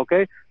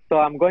 okay? So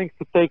I'm going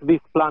to take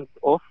this plant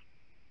off.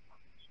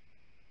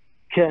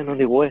 כן,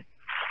 אני רואה.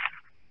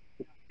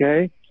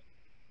 אוקיי.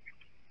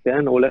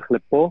 כן, הוא הולך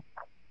לפה.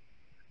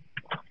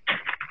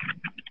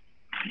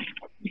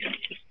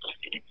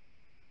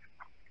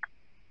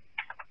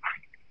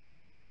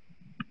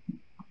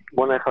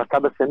 בוא נלך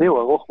לצד השני, הוא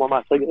ארוך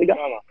ממש. רגע.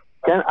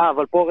 כן,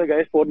 אבל פה רגע,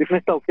 יש פה עוד לפני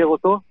שאתה עוקר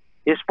אותו,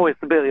 יש פה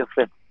הסבר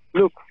יפה.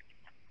 Look,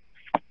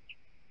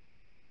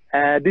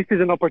 this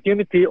is an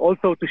opportunity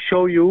also to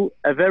show you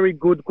a very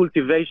good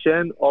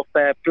cultivation of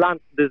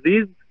plant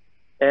disease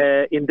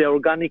in the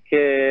organic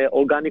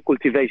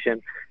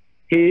cultivation.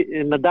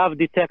 Nadav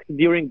detected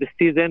during the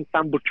season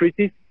some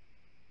botrytis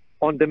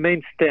on the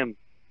main stem.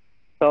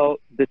 So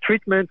the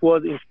treatment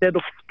was, instead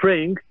of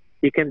spraying,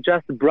 you can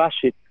just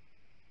brush it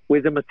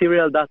with a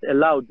material that's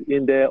allowed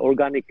in the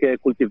organic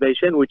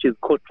cultivation, which is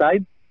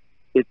Kotzide.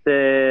 It's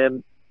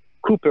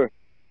copper.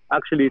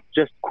 Actually, it's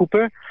just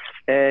copper.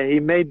 He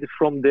made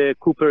from the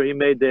copper, he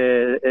made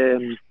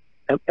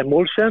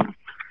emulsion,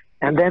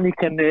 and then he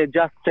can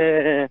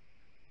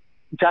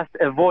just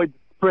avoid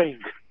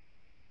spraying.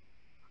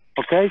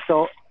 Okay,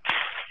 so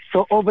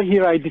over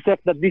here I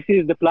detect that this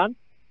is the plant.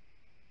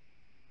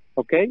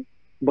 Okay,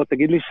 בוא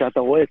תגיד לי שאתה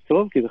רואה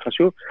טוב, כי זה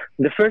חשוב.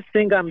 The first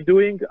thing I'm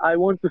doing, I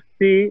want to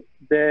see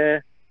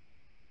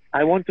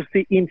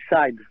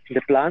inside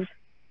the plant.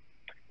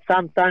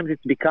 Sometimes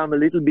it's become a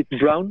little bit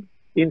brown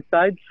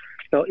inside.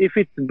 So if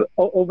it's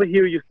over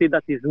here, you see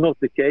that is not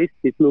the case.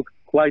 It looks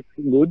quite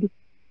good.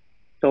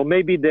 So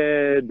maybe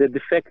the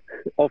defect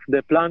of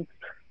the plant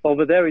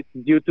over there is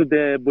due to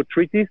the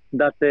botrytis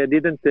that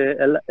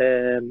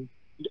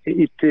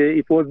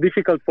it was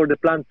difficult for the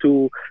plant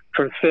to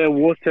transfer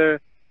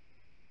water.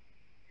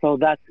 So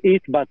that's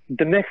it. But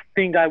the next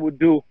thing I would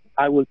do,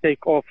 I will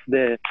take off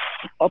the,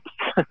 oops,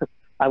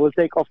 I will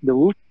take off the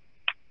root.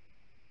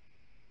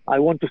 I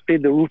want to see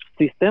the root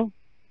system.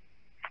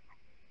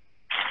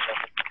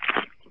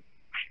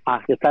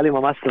 יצא לי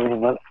ממש טוב,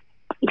 אבל...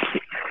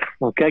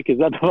 אוקיי, כי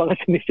זה הדבר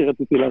השני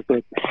שרציתי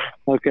לעשות.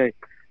 אוקיי.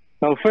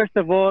 So first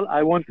of all,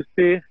 I want to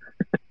see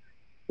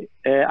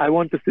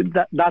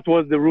that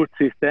was the root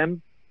system.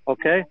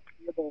 Okay.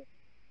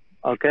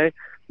 Okay.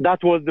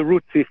 That was the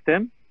root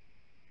system.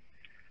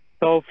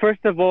 So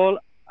first of all,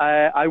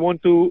 I want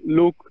to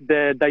look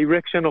the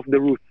direction of the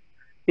root.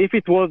 If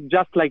it was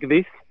just like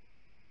this,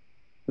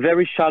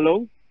 very shallow,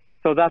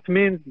 so that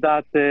means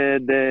that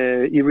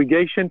the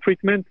irrigation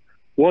treatment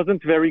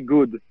wasn't very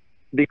good,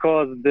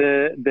 because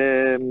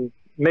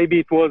maybe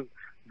it was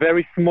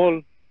very small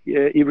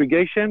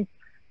irrigation,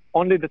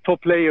 only the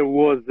top layer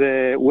was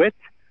wet,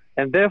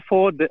 and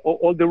therefore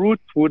all the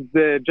roots would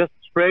just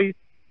spray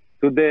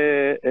to the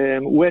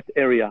wet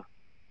area.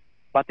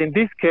 But in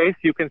this case,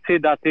 you can see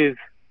that is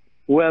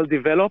well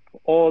developed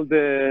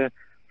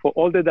for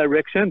all the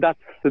direction. That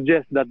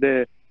suggests that the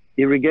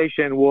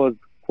irrigation was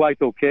quite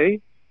okay.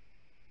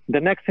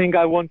 The next thing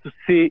I want to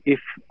see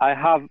if I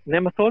have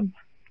nematodes.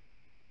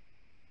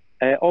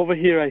 Over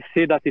here, I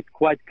see that it's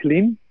quite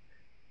clean.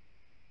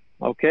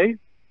 Okay,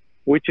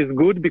 which is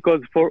good,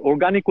 because for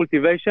organic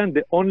cultivation,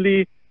 the only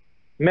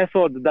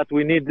method that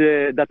we need,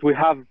 that we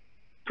have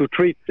to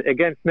treat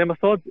against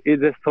nematodes is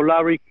a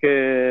solaric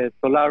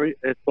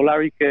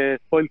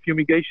soil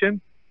fumigation,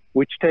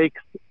 which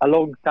takes a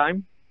long time.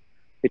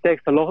 It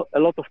takes a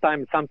lot of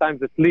time, sometimes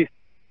at least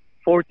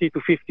 40 to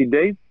 50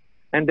 days.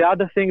 And the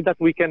other thing that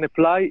we can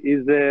apply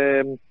is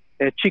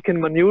chicken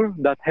manure.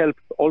 That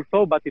helps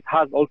also, but it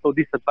has also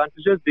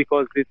disadvantages,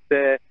 because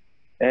it's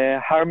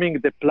harming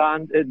the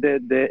plant,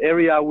 the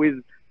area with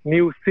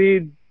new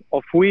seeds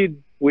of weeds,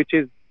 which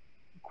is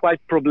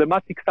quite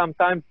problematic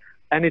sometimes.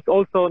 And it's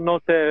also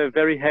not a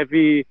very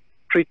heavy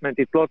treatment.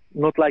 It's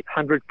not like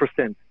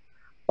 100%.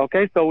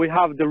 Okay, so we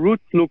have the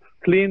roots look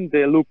clean,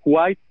 they look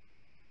white.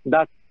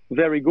 That's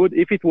very good.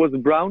 If it was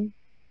brown,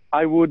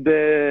 I would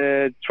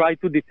try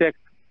to detect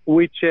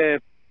which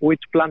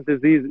plant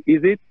disease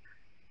is it.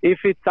 If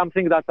it's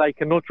something that I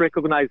cannot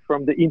recognize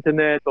from the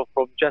internet or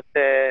from just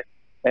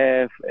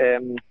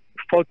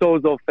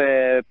photos of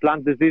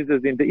plant diseases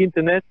in the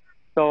internet,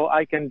 so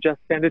I can just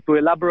send it to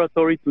a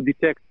laboratory to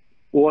detect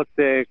what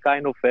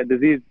kind of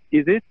disease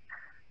is it.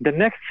 The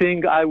next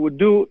thing I would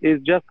do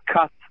is just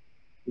cut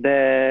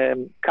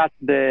the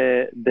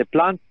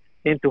plant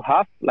into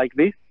half like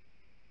this.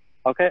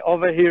 Okay,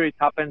 over here it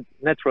happens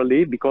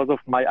naturally because of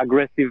my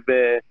aggressive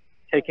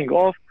taking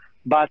off,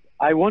 but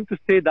I want to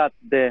say that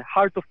the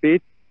heart of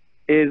it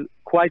is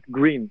quite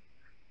green.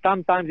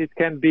 Sometimes it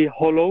can be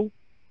hollow,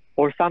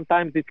 or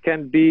sometimes it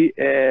can be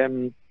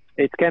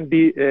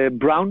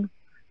brown.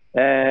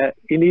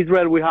 In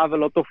Israel, we have a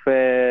lot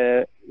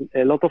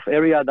of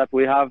area that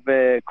we have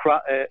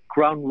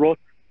crown rot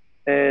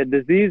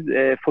disease,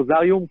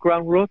 fusarium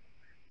crown rot,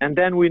 and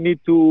then we need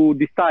to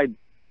decide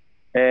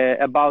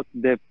about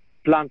the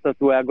plants that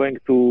we are going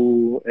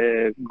to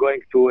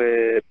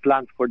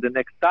plant for the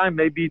next time,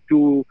 maybe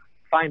to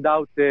find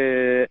out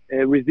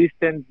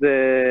resistant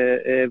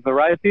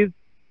varieties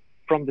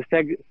from the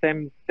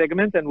same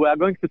segment, and we are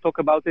going to talk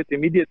about it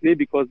immediately,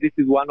 because this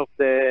is one of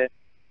the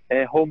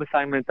home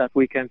assignments that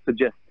we can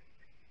suggest.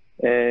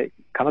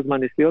 כמה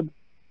זמן יש לי עוד?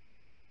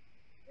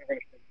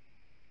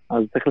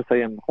 אז צריך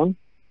לסיים, נכון?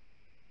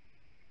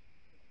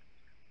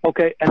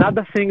 Okay,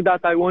 another thing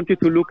that I want you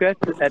to look at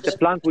the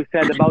plant, we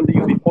said about the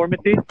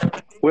uniformity.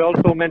 We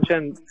also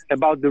mentioned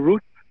about the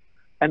roots.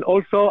 And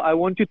also, I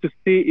want you to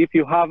see if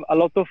you have a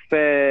lot of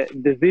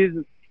disease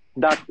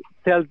that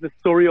tells the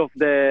story of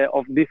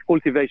this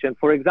cultivation.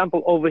 For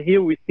example, over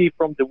here, we see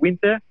from the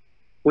winter,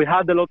 we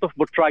had a lot of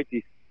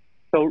botrytis.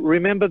 So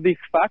remember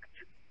this fact,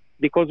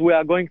 because we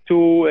are going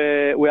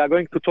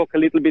to talk a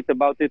little bit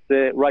about it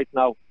right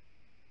now.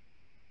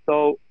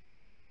 So,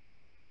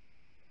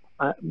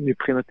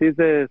 מבחינתי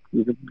זה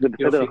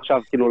בסדר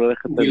עכשיו, כאילו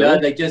ללכת...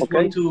 Gilad, I just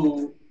want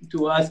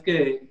to ask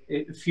a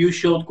few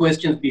short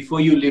questions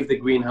before you leave the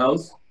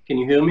greenhouse. Can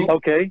you hear me?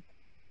 Okay.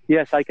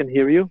 Yes, I can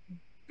hear you.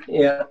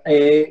 Yeah,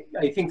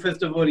 I think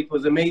first of all, it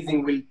was amazing.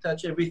 We'll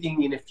touch everything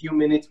in a few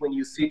minutes when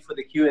you sit for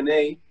the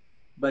Q&A.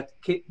 But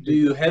do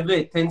you have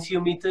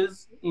 10-meters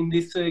in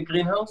this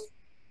greenhouse?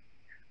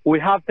 We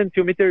have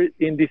 10-meters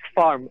in this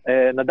farm.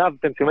 נדב,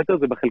 10-meters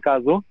זה בחלקה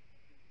הזו.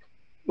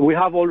 We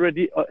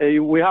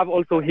have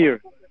also here.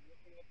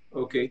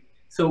 Okay.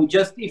 So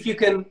just if you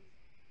can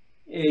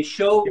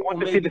show or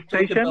maybe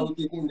talk about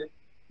it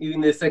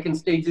in the second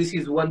stage. This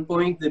is one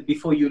point that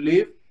before you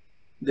leave.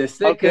 The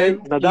second,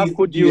 okay.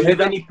 Nadav, do you have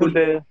any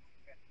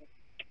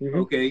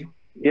Okay.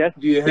 Yes.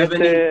 Do you have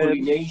any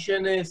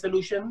pollination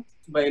solution?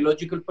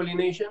 Biological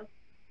pollination?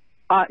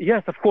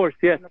 Yes, of course.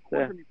 Yes.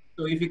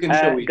 So if you can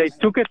show it. They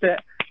took it.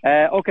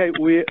 Okay.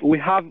 We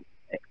have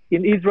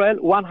in Israel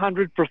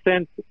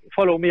 100%.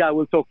 Follow me. I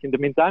will talk in the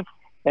meantime.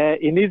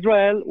 In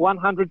Israel,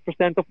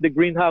 100% of the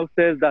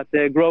greenhouses that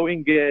are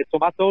growing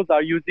tomatoes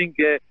are using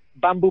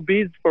bamboo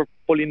bees for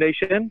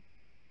pollination.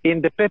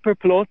 in the pepper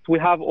plots, we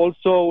have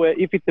also,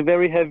 if it's a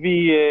very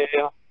heavy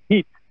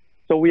heat,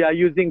 so we are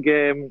using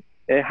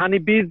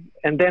honeybees,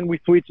 and then we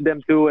switch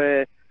them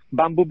to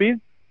bamboo bees.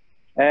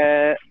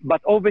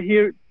 But over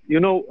here,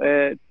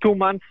 2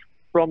 months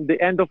from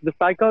the end of the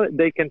cycle,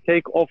 they can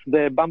take off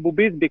the bamboo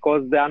bees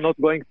because they are not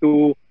going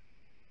to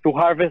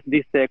harvest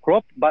this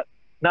crop. But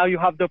now you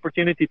have the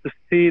opportunity to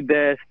see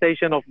the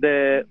station of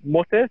the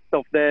motes,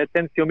 of the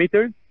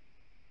tensiometers.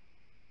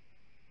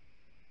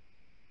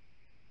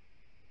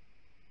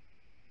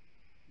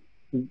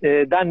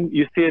 Dan,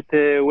 you see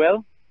it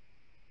well?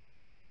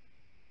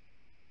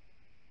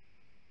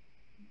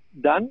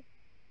 Dan?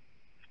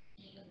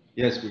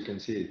 Yes, we can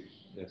see it.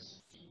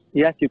 Yes.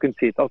 Yes, you can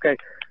see it. Okay.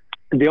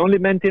 The only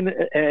mention,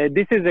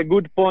 this is a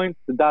good point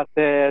that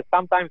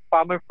sometimes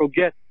farmers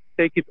forget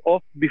to take it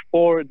off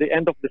before the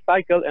end of the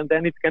cycle, and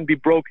then it can be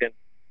broken.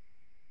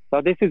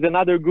 So this is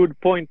another good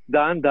point,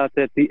 Dan, that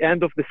at the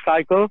end of the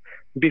cycle,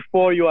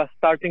 before you are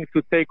starting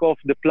to take off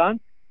the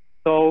plant,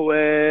 so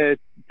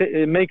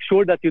make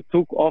sure that you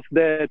took off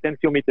the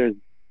tensiometers.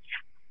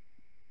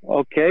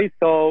 Okay,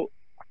 so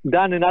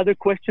Dan, another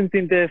questions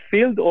in the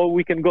field, or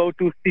we can go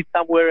to sit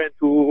somewhere and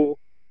to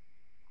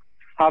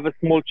have a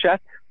small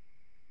chat?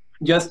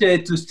 Just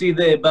to see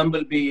the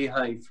bumblebee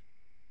hive.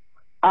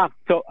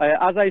 So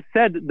as I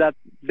said, that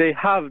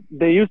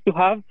they used to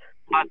have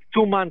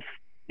 2 months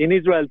in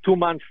Israel, 2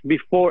 months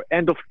before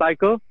end of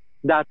cycle,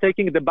 they are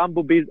taking the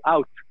bumblebees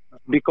out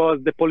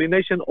because the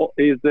pollination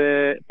is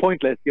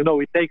pointless.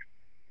 It takes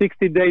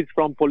 60 days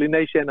from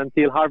pollination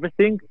until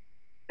harvesting.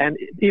 And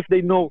if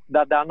they know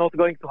that they are not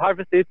going to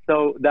harvest it,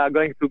 so they are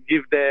going to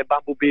give the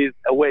bumblebees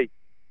away,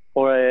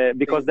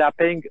 because they are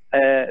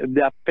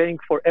paying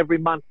for every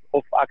month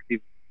of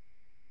active.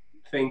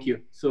 Thank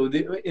you. So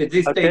at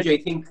this stage, I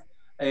think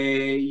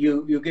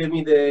you gave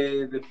me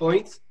the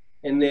points,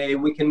 and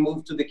we can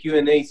move to the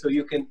Q&A, so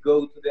you can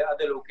go to the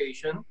other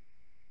location.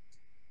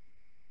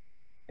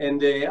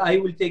 And I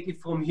will take it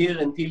from here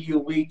until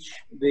you reach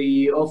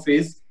the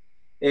office.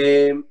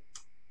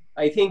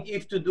 I think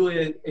if to do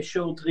a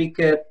short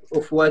recap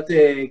of what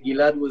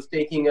Gilad was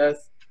taking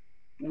us,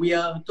 we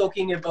are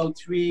talking about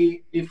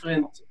 3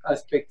 different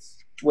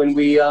aspects when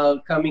we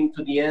are coming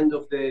to the end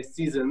of the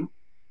season.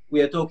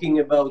 We are talking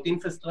about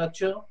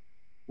infrastructure,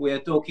 we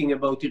are talking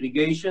about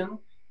irrigation,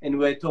 and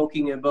we are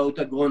talking about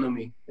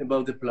agronomy,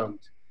 about the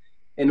plant.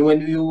 And when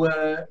you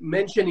were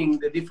mentioning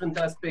the different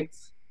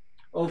aspects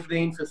of the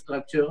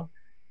infrastructure,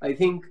 I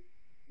think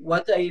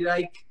what I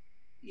like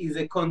is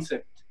a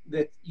concept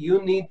that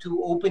you need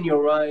to open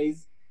your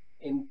eyes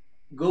and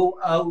go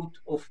out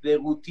of the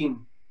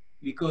routine.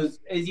 Because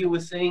as you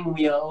were saying,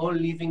 we are all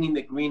living in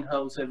the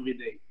greenhouse every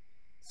day.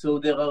 So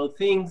there are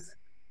things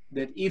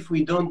that if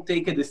we don't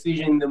take a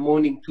decision in the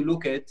morning to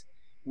look at,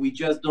 we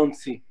just don't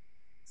see.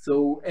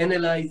 So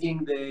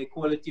analyzing the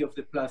quality of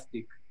the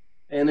plastic,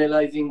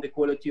 analyzing the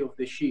quality of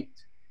the sheet,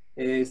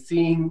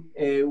 seeing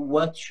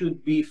what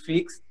should be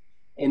fixed,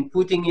 and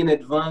putting in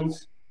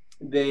advance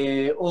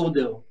the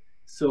order.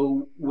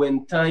 So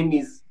when time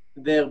is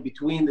there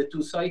between the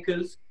 2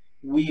 cycles,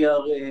 we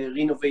are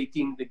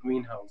renovating the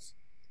greenhouse.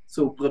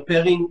 So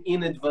preparing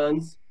in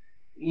advance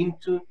in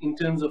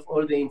terms of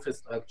all the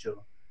infrastructure,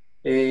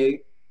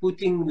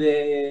 closing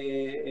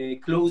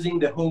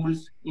the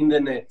holes in the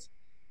net.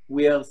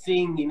 We are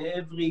seeing in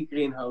every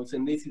greenhouse,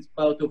 and this is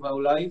part of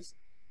our lives,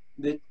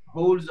 that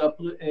holes are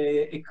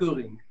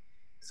occurring.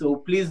 So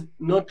please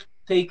not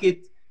take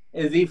it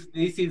as if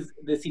this is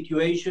the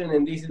situation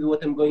and this is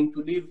what I'm going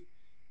to live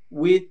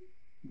with,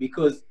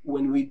 because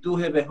when we do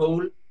have a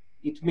hole,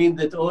 it means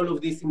that all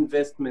of this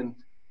investment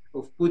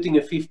of putting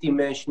a 50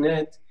 mesh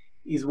net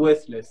is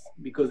worthless,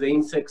 because the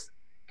insects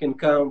can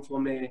come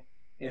from a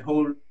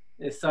hole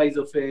the size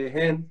of a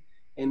hand,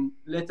 and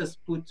let us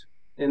put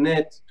a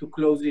net to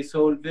close this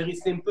hole. Very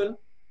simple,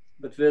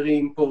 but very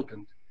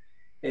important.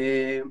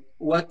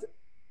 What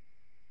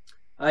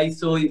I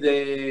saw is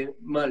a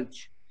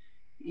mulch.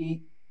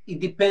 It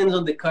depends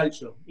on the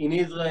culture. In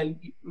Israel,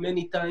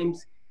 many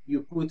times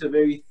you put a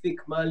very thick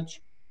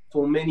mulch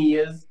for many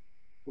years,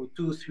 for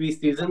 2-3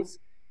 seasons.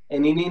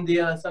 And in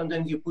India,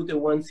 sometimes you put a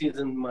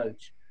 1-season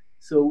mulch.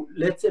 So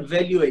let's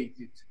evaluate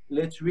it.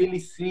 Let's really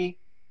see,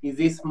 is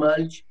this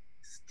mulch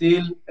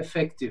still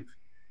effective?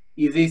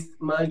 Is this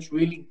mulch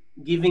really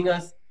giving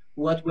us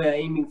what we're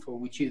aiming for,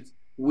 which is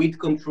weed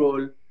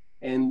control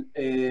and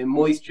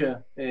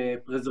moisture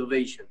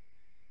preservation?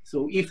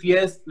 So if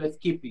yes, let's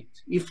keep it.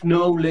 If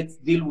no, let's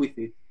deal with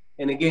it.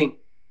 And again,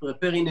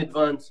 prepare in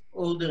advance,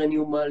 order a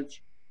new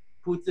mulch,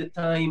 put the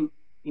time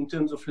in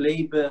terms of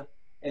labor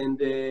and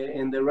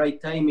the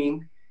right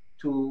timing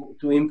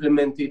to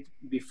implement it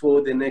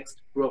before the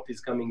next crop is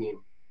coming in.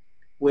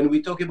 When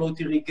we talk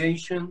about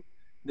irrigation,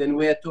 then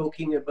we are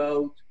talking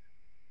about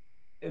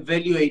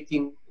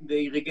evaluating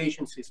the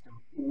irrigation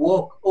system.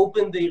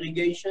 Open the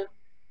irrigation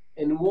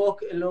and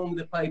walk along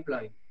the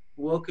pipeline,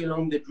 walk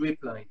along the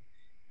drip line.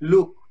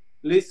 Look,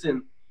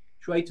 listen,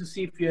 try to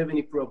see if you have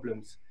any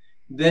problems.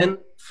 Then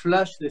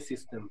flush the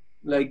system,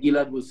 like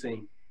Gilad was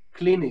saying,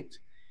 clean it.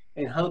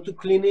 And how to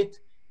clean it?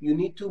 you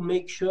need to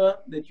make sure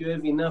that you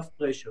have enough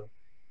pressure.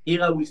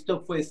 Here I will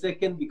stop for a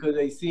second because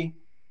I see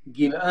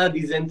Gilad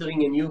is entering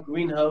a new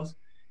greenhouse.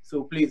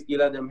 So please,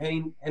 Gilad, I'm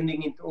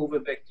handing it over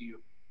back to you.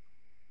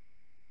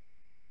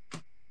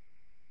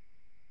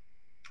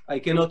 I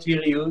cannot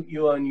hear you.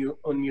 You are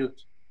on mute.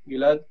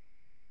 Gilad?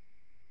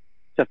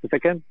 Just a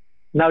second.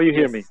 Now you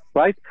hear me,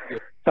 right? Yes.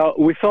 So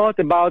we thought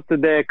about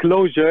the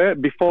closure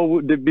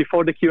before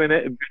the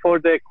Q&A, before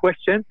the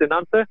questions and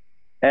answer,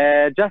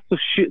 just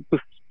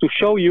to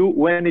show you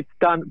when it's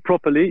done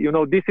properly. You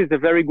know, this is a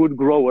very good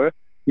grower.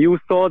 You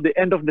saw the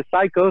end of the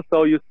cycle,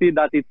 so you see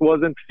that it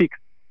wasn't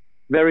fixed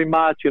very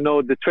much. You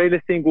know, the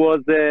trellising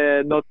was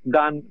not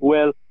done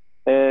well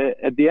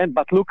at the end.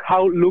 But look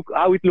how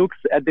it looks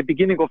at the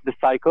beginning of the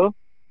cycle.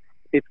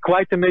 It's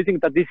quite amazing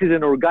that this is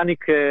an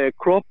organic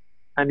crop,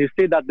 and you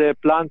see that the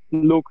plants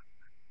look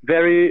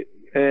very.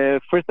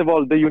 First of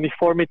all, the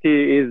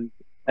uniformity is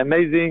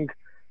amazing.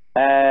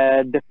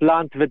 The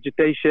plant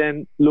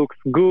vegetation looks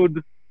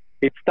good.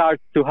 It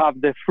starts to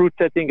have the fruit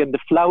setting and the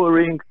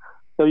flowering.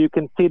 So you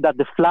can see that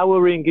the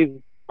flowering is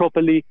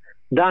properly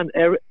done.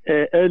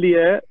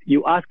 Earlier,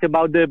 you asked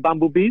about the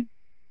bumblebees.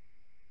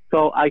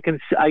 So I can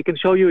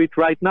show you it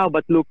right now,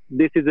 but look,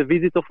 this is a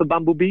visit of a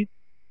bumblebee.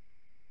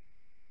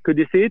 Could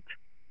you see it?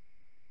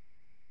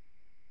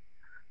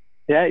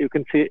 Yeah, you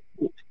can see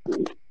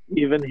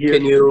even here.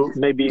 Can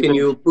can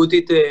you put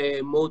it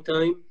more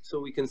time so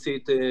we can see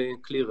it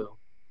clearer?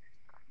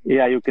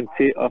 Yeah, you can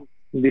see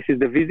this is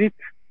the visit.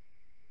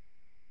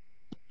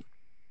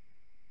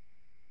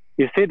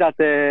 You see that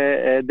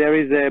there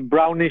is a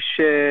brownish.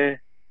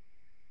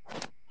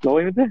 לא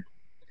רואים את זה?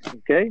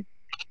 Okay.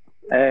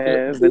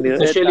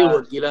 קשה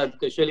לראות, גלעד,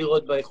 קשה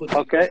לראות באיכות.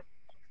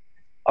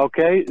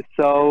 Okay,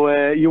 so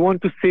you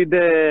want to see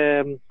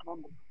the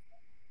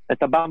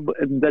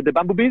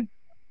bumblebees?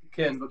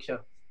 כן, בבקשה.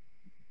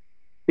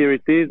 Here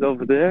it is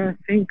over there, I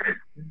think.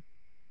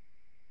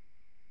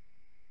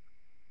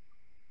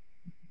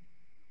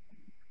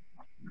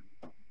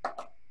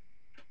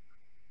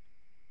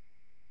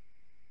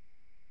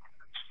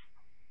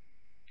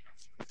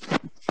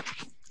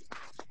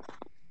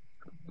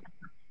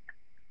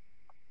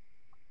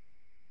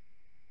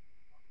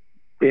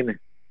 הנה.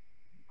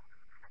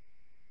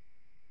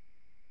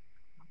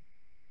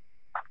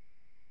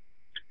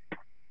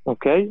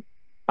 אוקיי,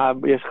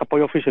 יש לך פה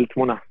יופי של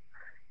תמונה.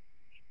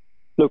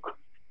 Look,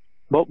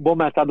 בוא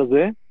מהצד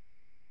הזה.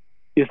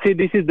 You see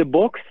this is the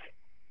box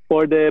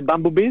for the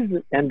bumblebees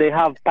and they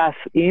have pass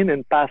in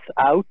and pass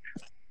out.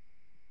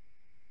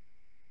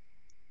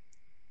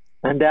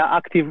 And they are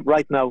active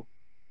right now.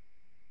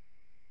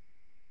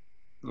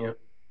 Yeah.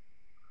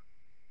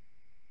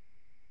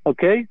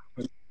 Okay?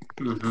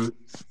 Mm-hmm.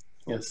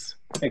 Yes,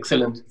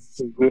 excellent.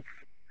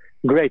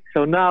 Great.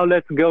 So now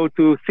let's go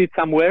to sit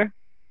somewhere.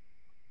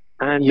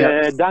 And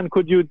Dan,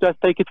 could you just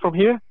take it from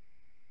here?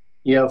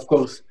 Yeah, of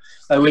course.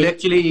 I will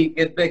actually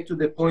get back to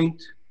the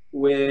point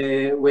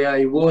where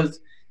I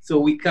was. So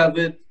we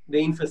covered the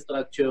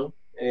infrastructure,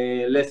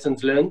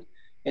 lessons learned,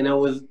 and I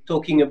was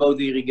talking about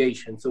the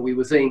irrigation. So we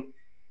were saying,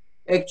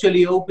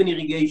 actually open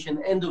irrigation,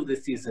 end of the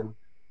season.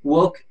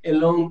 Walk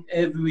along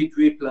every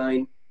drip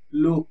line,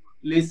 look,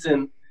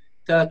 listen,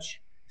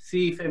 touch,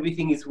 see if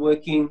everything is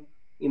working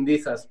in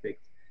this aspect.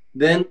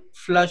 Then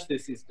flush the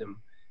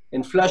system.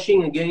 And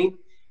flushing, again,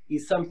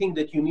 is something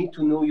that you need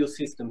to know your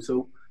system.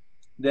 So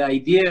the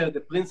idea,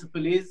 the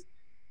principle is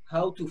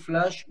how to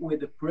flush where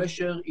the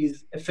pressure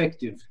is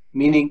effective,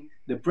 meaning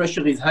the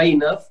pressure is high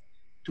enough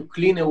to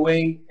clean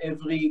away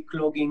every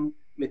clogging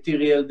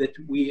material that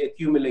we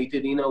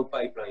accumulated in our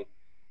pipeline.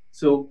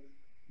 So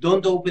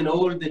don't open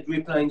all the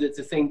drip lines at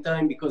the same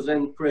time because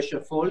then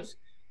pressure falls.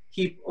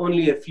 Keep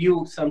only a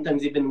few,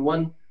 sometimes even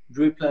one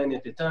drip line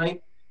at a time.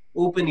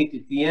 Open it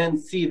at the end,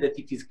 see that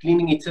it is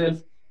cleaning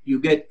itself. You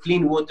get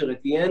clean water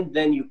at the end,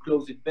 then you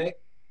close it back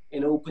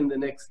and open the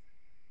next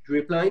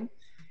drip line.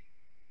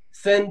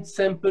 Send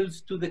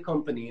samples to the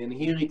company, and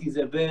here it is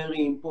a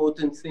very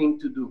important thing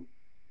to do.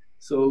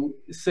 So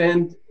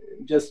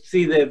just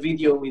see the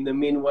video in the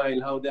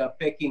meanwhile, how they are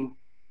packing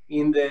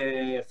in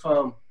the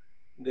farm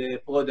the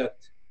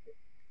product.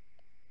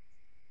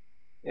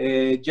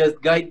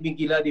 Just guide me,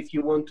 Gilad, if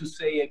you want to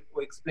say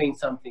or explain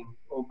something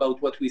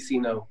about what we see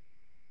now.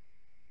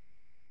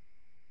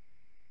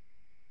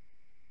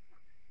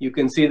 You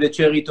can see the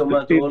cherry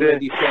tomato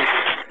already fresh.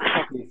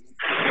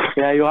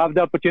 Yeah, you have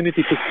the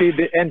opportunity to see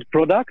the end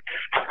product,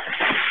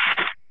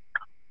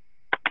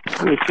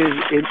 which is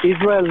in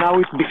Israel now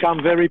it's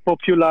become very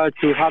popular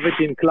to have it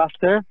in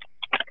cluster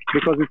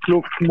because it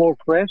looks more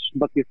fresh,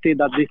 but you see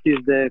that this is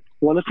the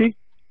quality.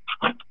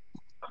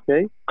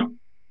 Okay.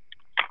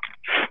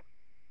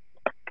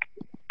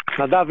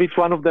 Nadav, each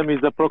one of them is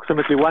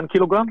approximately 1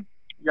 kilogram?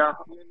 Yeah.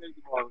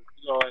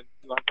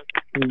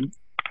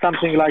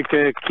 Something like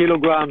a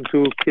kilogram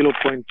to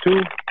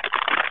 1.2.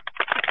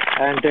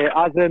 And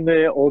as an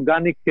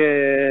organic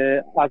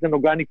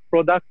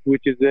product,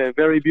 which is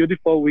very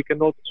beautiful, we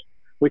cannot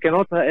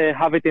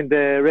have it in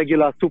the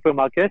regular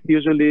supermarket.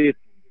 Usually, it's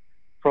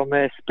from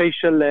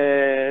special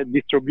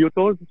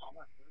distributors.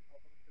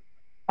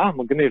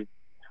 מגניב.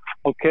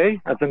 אוקיי,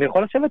 אז אני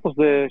יכול לשבת או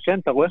זה... כן,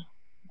 אתה רואה?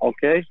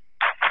 אוקיי.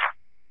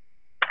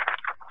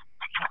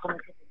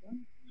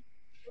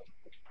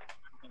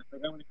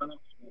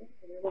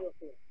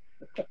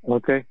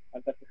 Okay.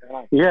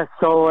 Yes,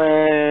 so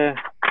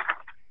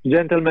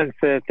gentlemen,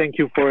 thank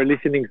you for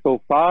listening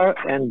so far.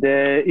 And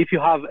if you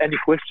have any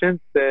questions,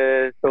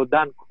 so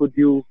Dan, could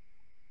you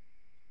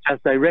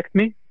just direct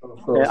me?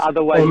 Of course.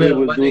 Otherwise, Omer, we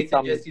will what do I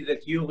some... suggest is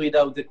that you read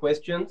out the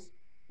questions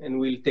and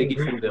we'll take it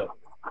from there.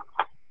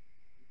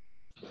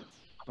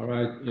 All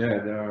right, yeah,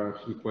 there are a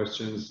few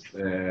questions.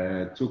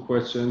 Two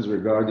questions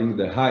regarding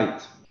the height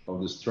of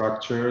the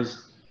structures.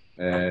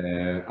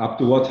 Up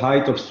to what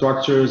height of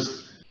structures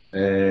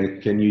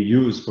can you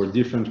use for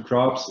different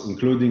crops,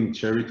 including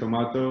cherry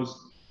tomatoes?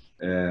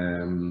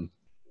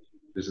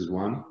 This is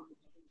one.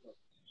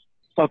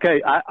 Okay,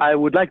 I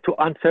would like to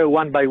answer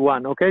one by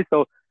one. Okay, so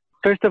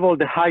first of all,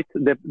 the height,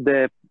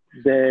 the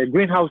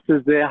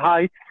greenhouse's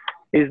height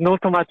is not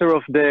a matter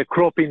of the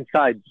crop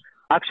inside.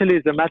 Actually,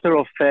 it's a matter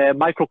of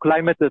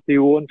microclimate that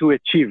you want to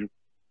achieve.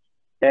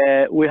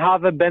 We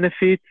have a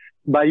benefit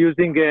by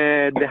using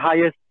the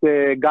highest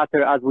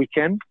gutter as we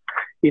can.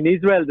 In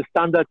Israel, the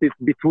standard is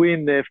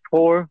between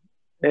 4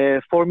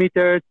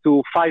 meter to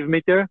 5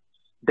 meter,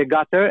 the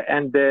gutter,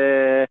 and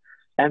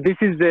this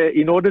is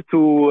in order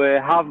to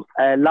have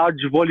a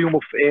large volume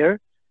of air.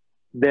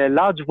 The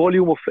large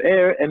volume of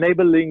air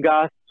enabling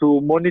us to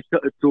monitor,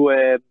 to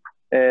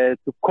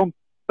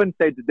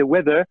compensate the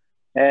weather.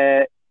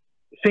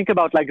 Think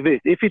about like this: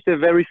 if it's a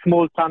very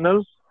small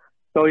tunnel,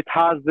 so it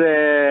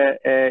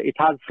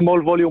has small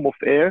volume of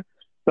air.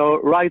 So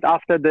right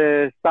after the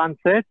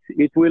sunset,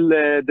 it will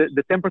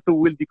the temperature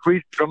will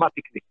decrease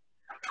dramatically.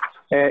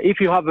 If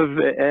you have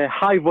a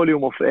high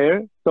volume of air,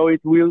 so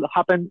it will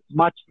happen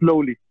much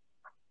slowly.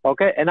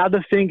 Okay.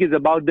 Another thing is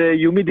about the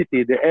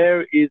humidity. The air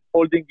is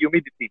holding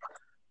humidity.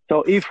 So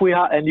if we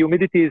have, and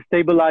humidity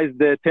stabilize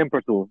the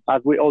temperature,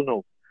 as we all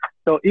know.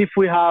 So if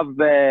we have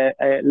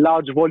a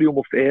large volume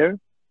of air,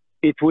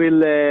 it will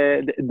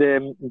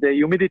the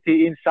humidity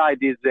inside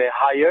is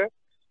higher.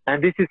 And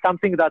this is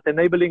something that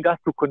enabling us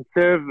to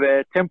conserve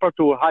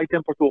temperature, high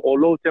temperature or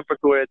low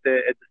temperature at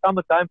the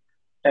summertime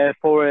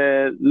for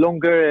a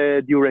longer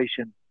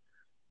duration.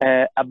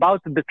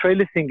 About the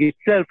trellising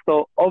itself,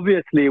 so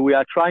obviously we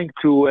are trying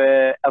to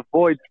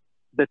avoid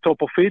the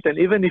top of it. And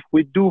even if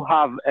we do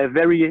have a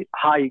very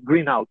high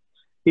greenhouse,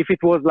 if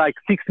it was like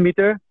 6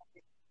 meter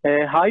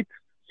height,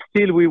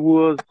 still we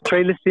were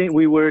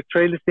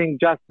trellising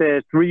just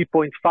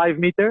 3.5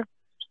 meter.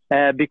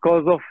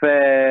 Because of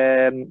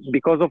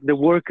the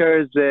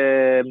workers'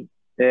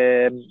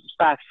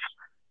 staff,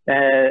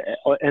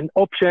 an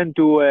option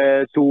to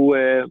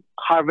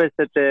harvest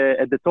at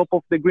the top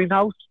of the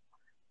greenhouse,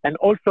 and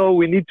also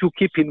we need to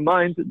keep in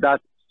mind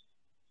that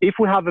if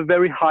we have a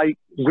very high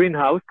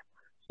greenhouse,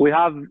 we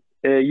have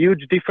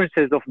huge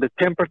differences of the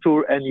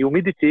temperature and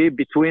humidity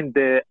between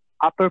the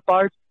upper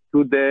part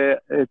to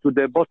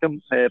the bottom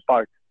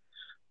part.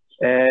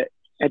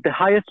 At the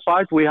highest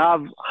part, we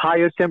have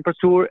higher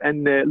temperature and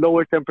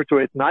lower temperature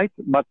at night,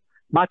 but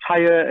much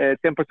higher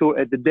temperature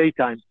at the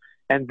daytime.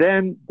 And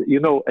then,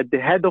 at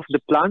the head of the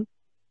plant,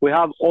 we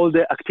have all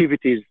the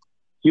activities.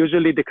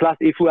 Usually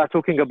if we are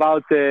talking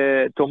about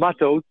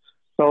tomatoes,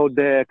 so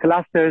the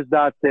clusters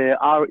that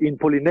are in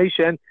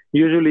pollination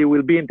usually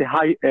will be in the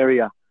high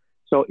area.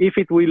 So if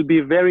it will be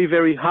very,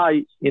 very high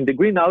in the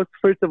greenhouse,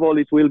 first of all,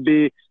 it will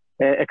be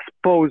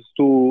exposed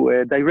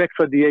to direct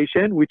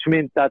radiation, which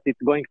means that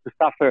it's going to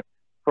suffer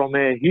from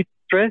a heat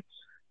stress.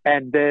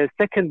 And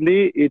secondly,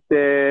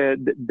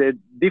 the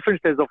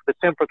differences of the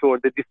temperature,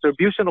 the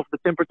distribution of the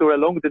temperature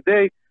along the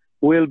day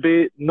will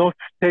be not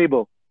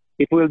stable.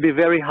 It will be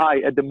very high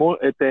at the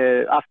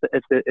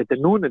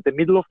noon, at the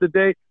middle of the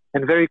day,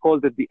 and very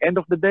cold at the end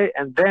of the day.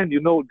 And then,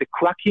 the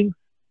cracking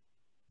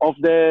of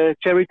the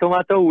cherry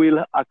tomato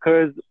will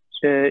occur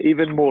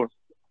even more.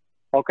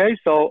 Okay,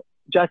 so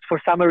just for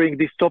summarizing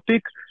this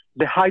topic,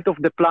 the height of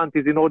the plant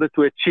is in order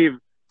to achieve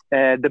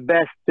the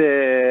best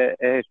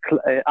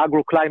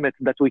agroclimate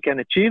that we can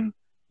achieve.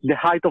 The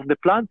height of the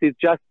plant is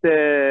just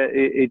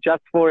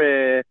for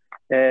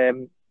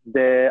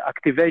the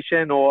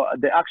activation or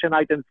the action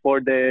items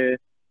for the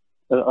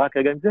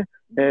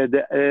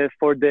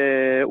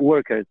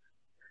workers.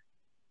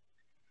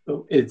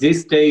 So at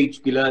this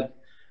stage, Gilad,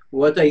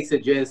 what I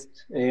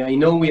suggest, I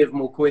know we have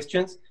more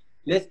questions.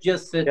 Let's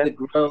just set the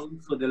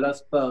ground for the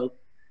last part.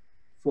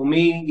 For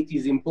me, it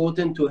is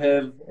important to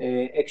have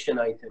an action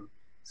item.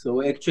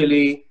 So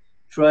actually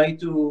try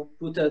to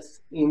put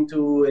us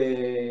into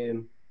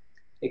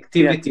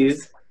activities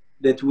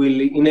that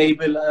will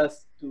enable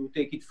us to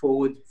take it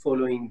forward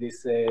following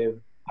this.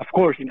 Of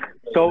course.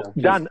 So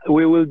Dan,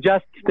 we will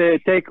just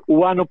take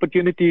one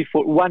opportunity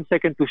for 1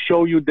 second to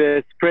show you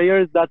the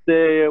sprayers that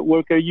the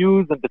worker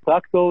use and the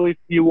tractor if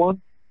you want.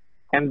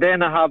 And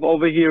then I have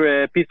over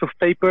here a piece of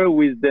paper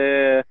with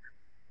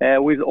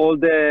all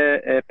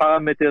the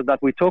parameters that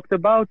we talked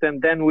about,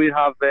 and then we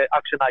have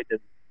action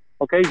items.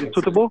 Okay, is it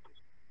suitable?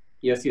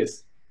 Yes,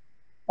 yes.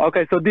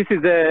 Okay, so this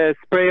is a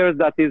sprayer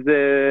that is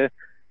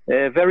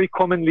very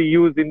commonly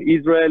used in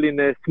Israel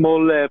in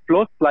small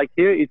plots. Like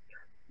here,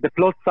 the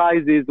plot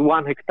size is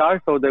 1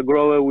 hectare, so the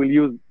grower will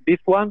use this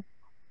one.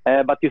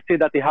 But you see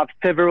that they have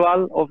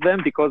several of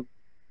them because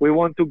we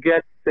want to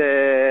get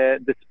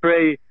the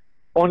spray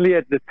only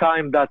at the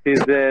time that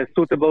is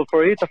suitable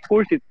for it. Of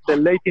course, it's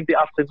late in the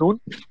afternoon.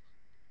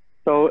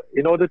 So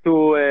in order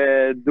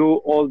to do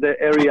all the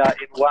area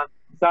in one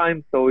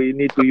time, so we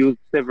need to use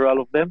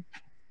several of them.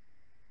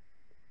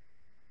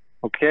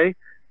 Okay.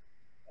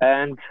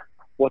 And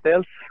what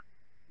else?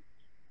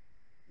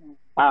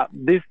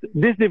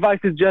 This device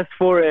is just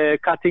for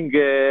cutting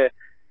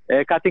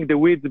the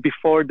weeds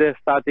before they're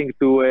starting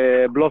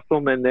to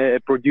blossom and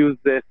produce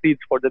seeds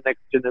for the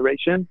next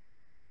generation.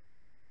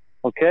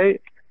 Okay.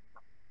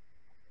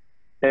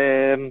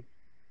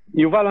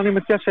 יובל, אני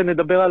מציע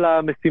שנדבר על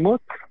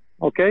המשימות,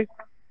 אוקיי?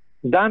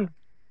 דן?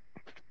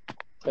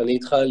 אני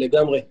איתך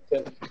לגמרי,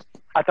 כן.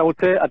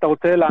 אתה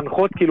רוצה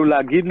להנחות, כאילו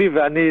להגיד לי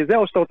ואני זה,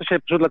 או שאתה רוצה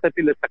שפשוט לתת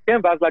לי לסכם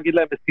ואז להגיד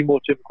להם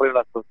משימות שהם יכולים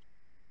לעשות?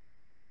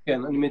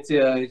 כן, אני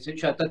מציע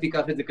שאתה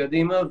תיקח את זה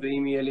קדימה,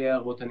 ואם יהיה לי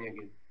הערות אני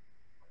אגיד.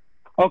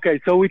 Okay,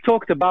 so we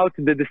talked about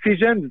the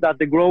decisions that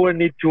the grower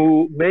need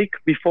to make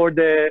before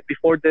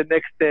the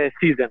next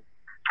season.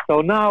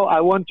 So now I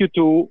want you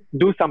to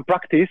do some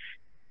practice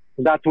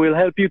that will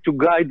help you to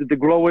guide the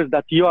growers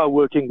that you are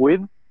working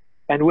with.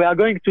 And we are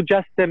going to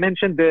just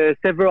mention the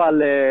several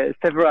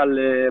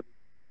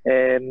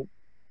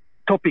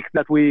topics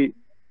that we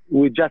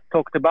just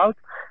talked about.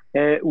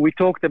 We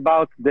talked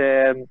about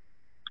the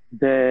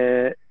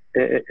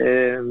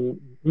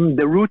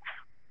roots.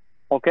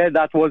 Okay,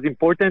 that was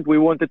important. We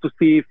wanted to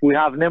see if we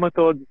have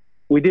nematodes.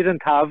 We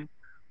didn't have,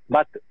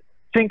 but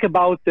think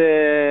about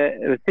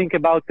a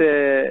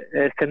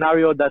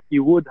scenario that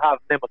you would have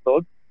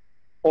nematodes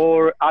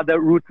or other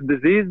root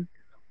disease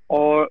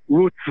or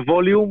roots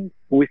volume.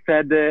 We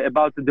said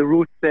about the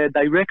roots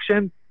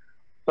direction.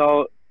 So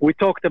we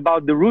talked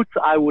about the roots.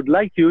 I would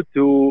like you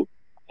to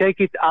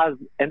take it as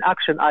an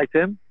action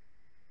item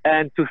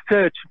and to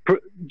search,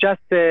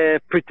 just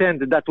pretend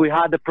that we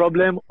had a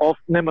problem of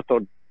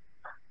nematodes.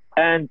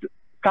 And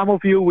some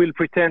of you will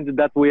pretend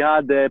that we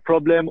had a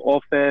problem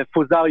of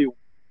fusarium,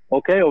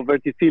 okay, or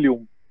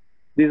verticillium.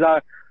 These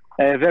are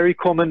very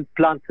common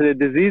plant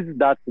disease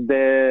that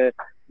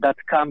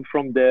come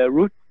from the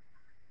roots.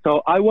 So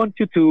I want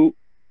you to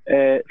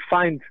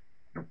find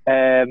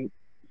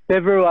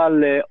several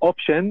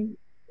options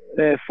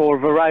for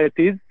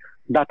varieties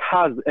that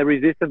has a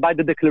resistance. By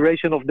the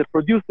declaration of the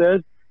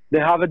producers, they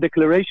have a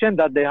declaration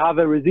that they have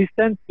a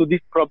resistance to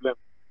this problem.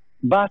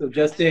 But so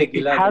just Gilad,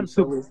 it has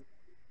to...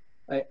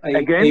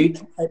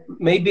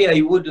 Maybe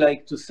I would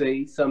like to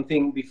say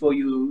something before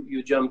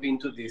you jump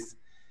into this.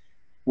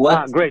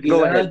 Great,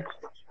 go ahead.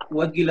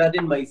 What Gilad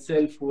and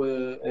myself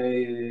were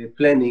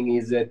planning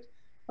is that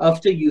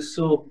after you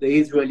saw the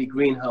Israeli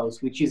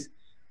greenhouse, which is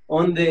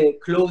on the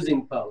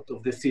closing part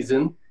of the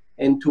season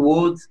and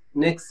towards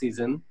next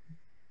season,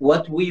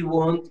 what we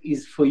want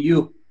is for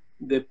you,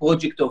 the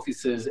project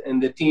officers and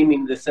the team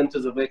in the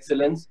centers of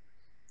excellence,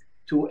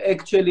 to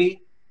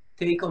actually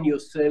take on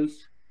yourself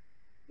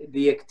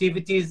the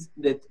activities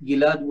that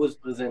Gilad was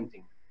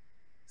presenting.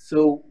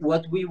 So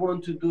what we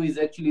want to do is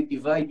actually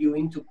divide you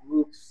into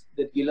groups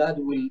that Gilad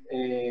will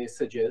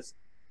suggest.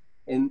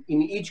 And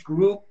in each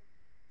group,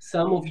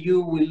 some of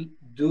you will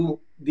do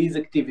these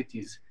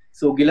activities.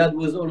 So Gilad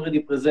was already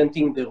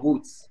presenting the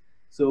roots.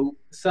 So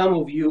some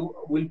of you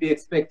will be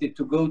expected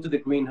to go to the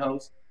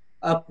greenhouse,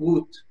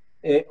 uproot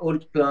an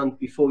old plant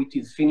before it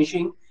is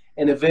finishing,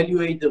 and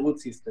evaluate the root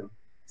system.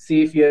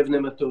 See if you have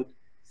nematode,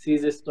 see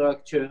the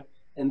structure,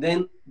 and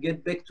then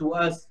get back to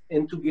us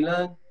and to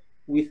Gilad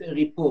with a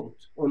report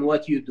on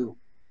what you do.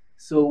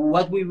 So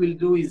what we will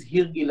do is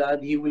hear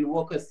Gilad, he will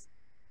walk us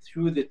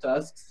through the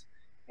tasks,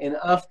 and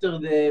after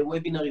the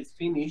webinar is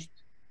finished,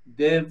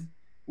 Dev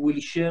will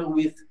share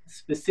with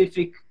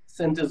specific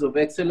centers of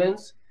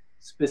excellence,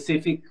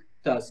 specific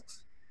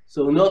tasks.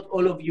 So not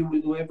all of you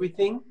will do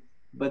everything,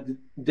 but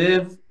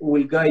Dev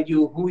will guide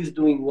you who is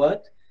doing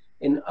what,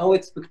 and our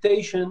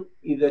expectation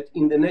is that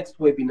in the next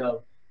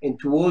webinar, and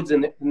towards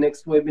the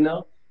next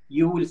webinar,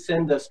 you will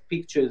send us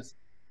pictures,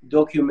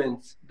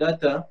 documents,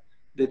 data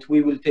that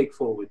we will take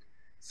forward.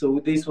 So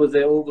this was the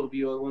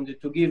overview I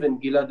wanted to give,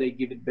 and Gilad, I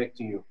give it back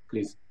to you,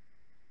 please.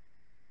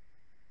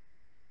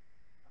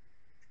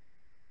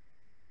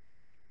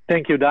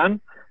 Thank you,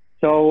 Dan.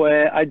 So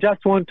I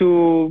just want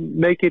to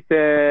make it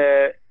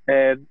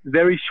a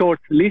very short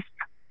list,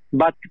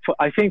 but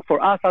I think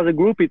for us as a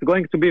group, it's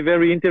going to be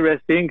very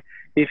interesting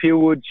if you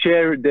would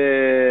share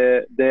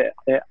the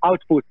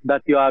output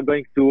that you are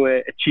going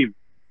to achieve.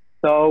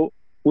 So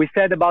we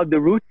said about the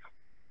roots.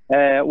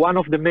 One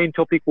of the main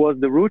topic was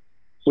the roots.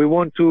 We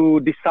want to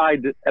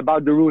decide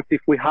about the roots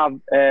if we have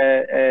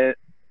a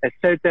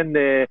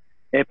certain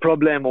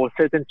problem or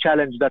certain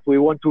challenge that we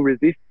want to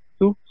resist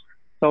to.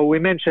 So we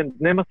mentioned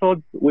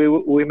nematodes.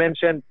 We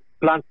mentioned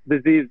plant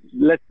disease,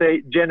 let's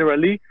say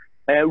generally,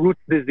 root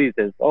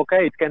diseases.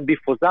 Okay, it can be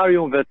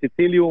fusarium,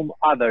 verticillium,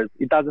 others.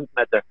 It doesn't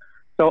matter.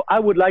 So I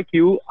would like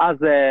you as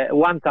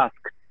one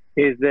task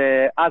is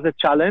as a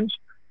challenge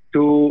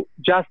to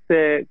just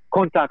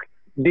contact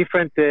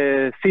different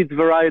seed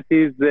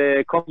varieties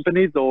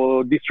companies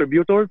or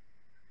distributors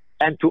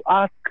and to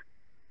ask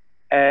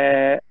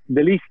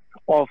the list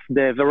of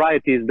the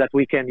varieties that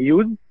we can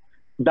use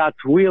that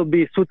will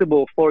be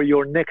suitable for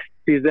your next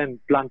season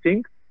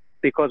planting,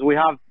 because we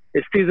have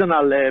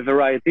seasonal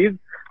varieties,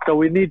 so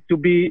we need to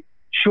be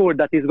sure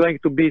that it's going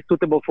to be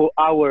suitable for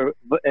our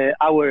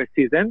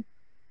season.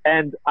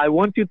 And I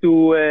want you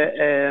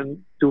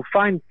to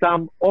find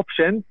some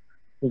options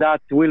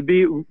that will be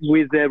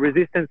with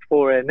resistance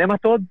for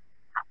nematodes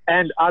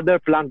and other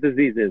plant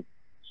diseases,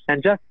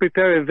 and just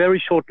prepare a very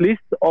short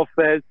list of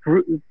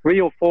 3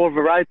 or 4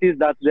 varieties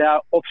that they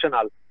are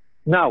optional.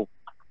 Now,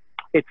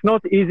 it's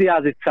not easy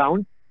as it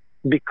sounds,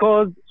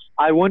 because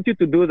I want you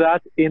to do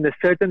that in a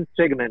certain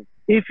segment.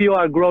 If you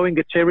are growing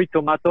a cherry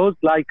tomatoes,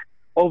 like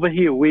over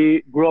here, we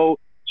grow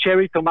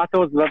cherry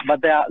tomatoes, but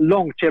they are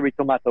long cherry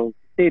tomatoes.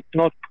 It's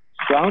not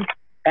round,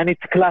 and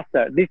it's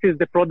cluster. This is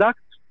the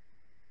product.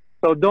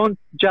 So don't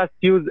just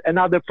use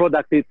another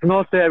product. It's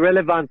not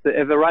relevant,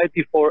 a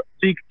variety for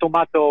big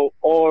tomato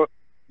or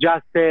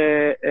just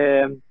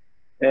a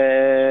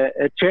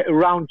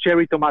round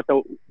cherry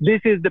tomato.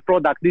 This is the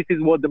product. This is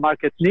what the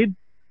market needs.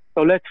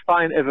 So let's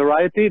find a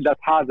variety that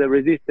has a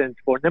resistance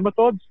for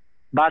nematodes,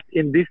 but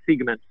in this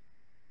segment.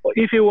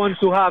 If you want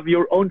to have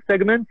your own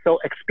segment, so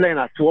explain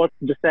us what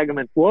the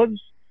segment was,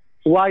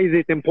 why is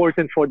it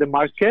important for the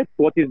market,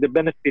 what is the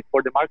benefit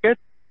for the market,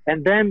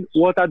 and then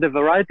what are the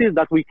varieties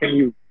that we can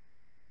use.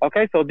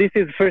 Okay, so this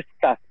is first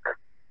task.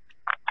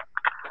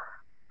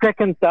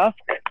 Second task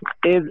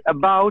is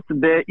about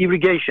the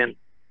irrigation.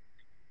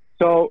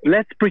 So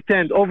let's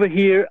pretend over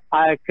here,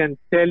 I can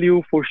tell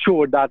you for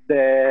sure that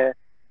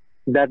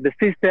the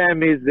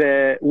system is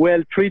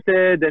well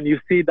treated, and you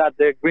see that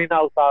the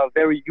greenhouse are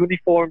very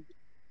uniform.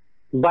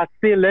 But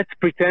still, let's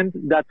pretend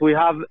that we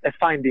have a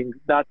finding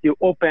that you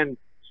open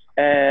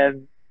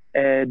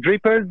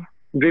dripper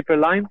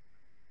line.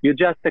 You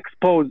just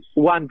expose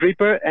one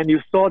dripper, and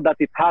you saw that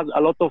it has a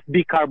lot of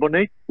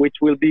bicarbonate,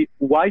 which will be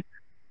white,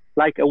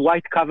 like a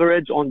white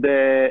coverage on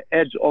the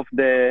edge of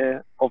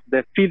the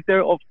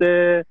filter of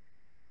the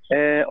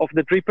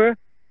dripper,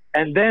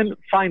 and then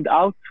find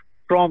out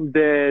from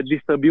the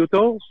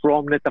distributor,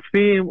 from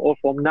Netafim or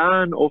from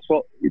Nan, or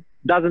from, it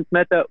doesn't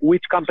matter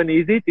which company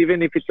is it,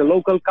 even if it's a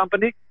local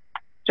company,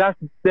 just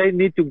they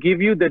need to give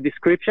you the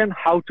description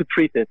how to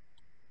treat it.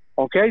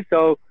 Okay,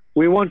 so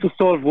we want to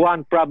solve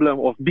one problem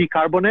of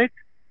bicarbonate,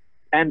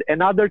 and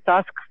another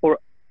task for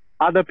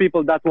other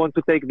people that want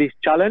to take this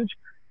challenge,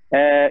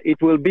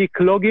 it will be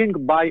clogging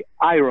by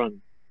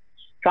iron.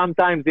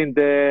 Sometimes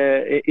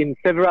in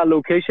several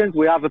locations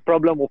we have a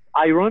problem of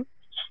iron,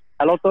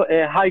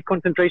 a high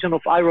concentration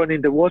of iron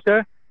in the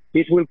water.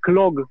 It will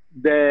clog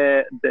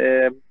the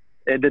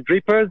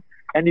drippers,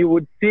 and you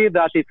would see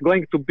that it's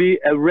going to be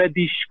a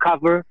reddish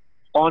cover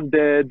on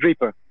the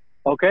dripper.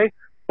 Okay,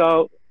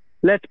 so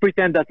let's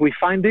pretend that we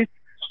find it,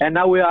 and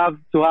now we have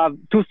to have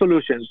 2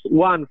 solutions,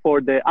 one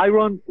for the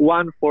iron,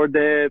 one for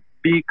the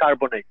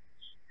bicarbonate.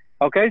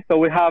 Okay, so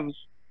we have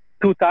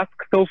 2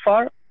 tasks so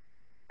far,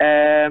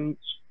 and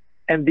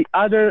the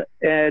other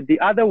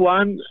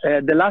one,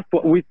 the last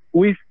one,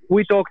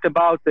 we talked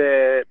about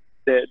the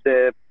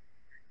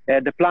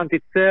plant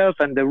itself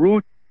and the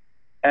root,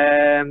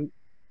 and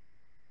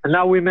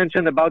now we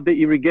mentioned about the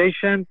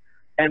irrigation.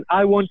 And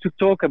I want to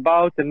talk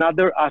about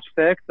another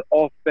aspect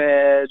of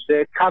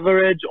the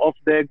coverage of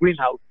the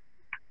greenhouse.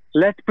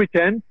 Let's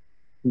pretend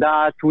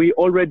that we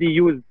already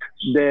used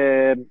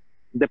the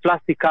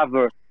plastic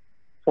cover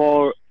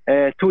for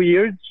 2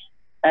 years,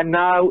 and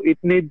now it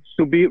needs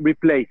to be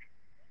replaced.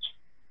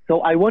 So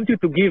I want you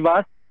to give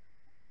us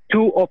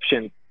 2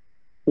 options.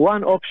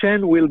 One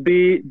option will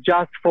be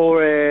just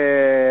for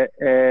a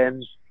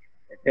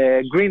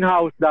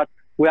greenhouse that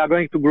we are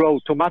going to grow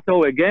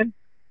tomato again,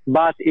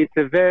 but it's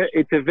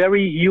a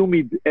very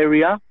humid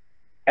area,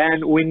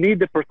 and we need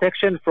the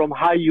protection from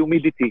high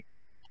humidity.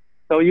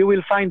 So you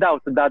will find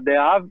out that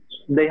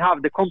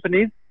the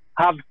companies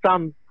have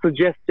some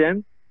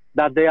suggestions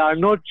that they are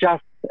not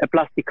just a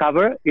plastic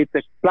cover, it's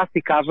a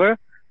plastic cover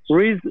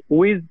with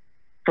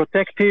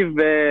protective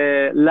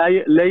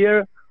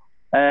layer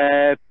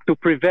to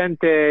prevent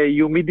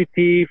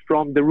humidity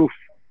from the roof.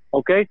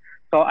 Okay,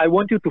 so I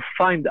want you to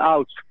find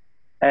out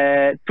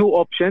 2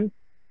 options,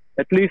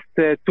 at least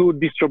 2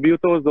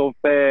 distributors of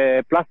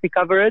plastic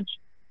coverage,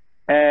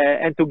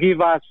 and to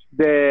give us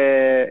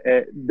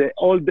the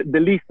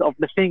list of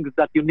the things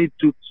that you need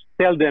to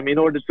tell them in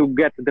order to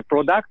get the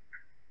product,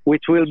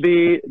 which will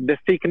be the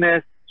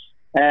thickness,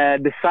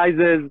 the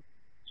sizes.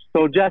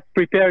 So just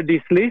prepare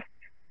this list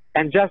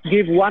and just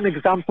give one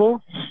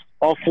example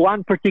of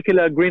one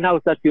particular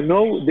greenhouse that you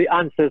know the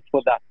answers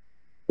for that.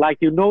 Like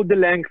you know the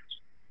length,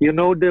 you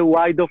know the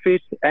width of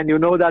it, and you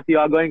know that you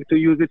are going to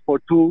use it for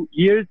 2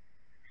 years,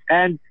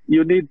 and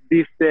you need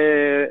this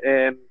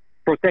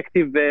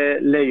protective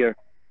layer.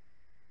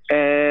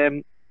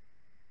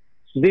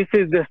 This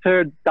is the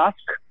 3rd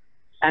task,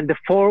 and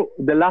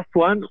the last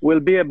one will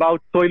be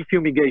about soil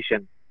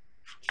fumigation.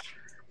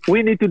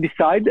 we need to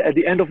decide at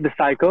the end of the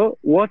cycle,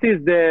 what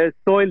is the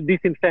soil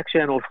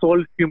disinfection or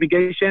soil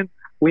fumigation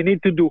we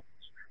need to do.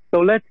 So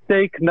let's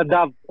take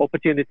Nadav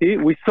opportunity.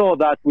 We saw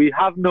that we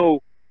have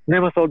no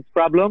nematodes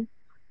problem.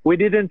 We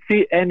didn't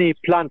see any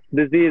plant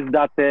disease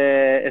that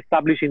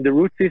established in the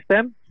root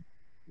system,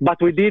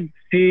 but we did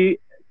see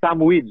some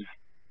weeds,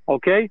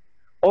 okay?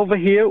 Over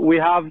here, we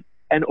have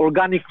an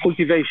organic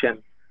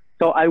cultivation.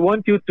 So I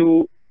want you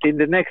to, in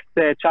the next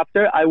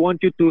chapter, I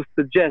want you to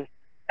suggest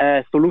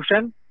a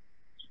solution.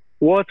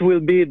 What will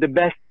be the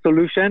best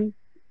solution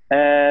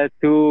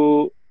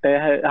to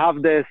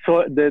have the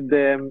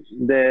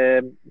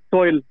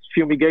soil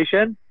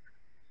fumigation?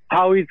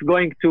 How it's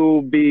going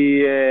to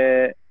be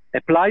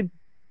applied?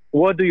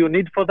 What do you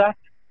need for that?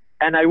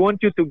 And I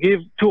want you to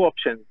give two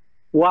options,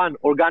 one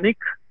organic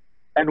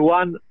and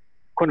one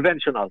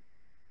conventional.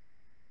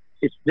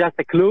 It's just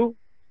a clue.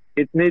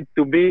 It needs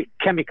to be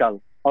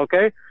chemical,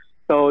 okay?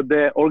 So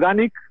the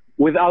organic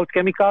without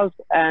chemicals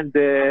and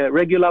the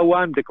regular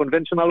one, the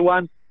conventional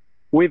one,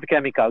 with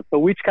chemicals. So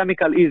which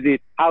chemical is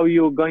it? How are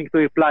you going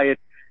to apply it?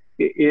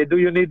 Do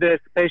you need a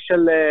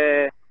special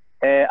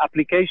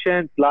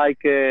applications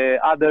like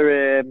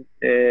other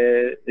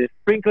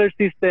sprinkler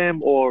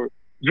system or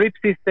drip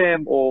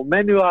system or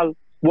manual,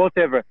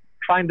 whatever?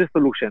 Find the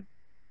solution.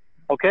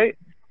 Okay?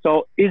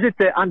 So is it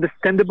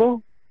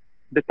understandable,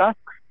 the task?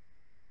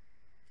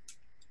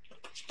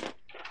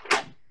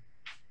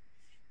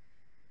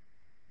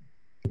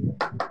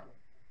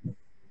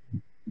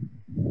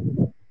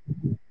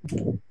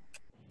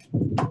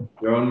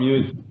 You're on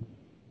mute.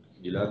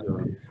 Gilad, you're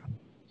on mute.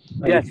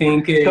 Yes. I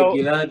think, So,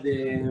 Gilad,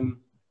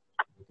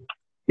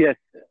 yes.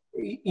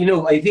 you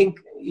know, I think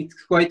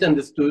it's quite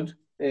understood.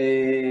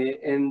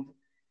 And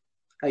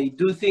I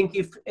do think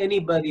if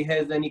anybody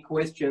has any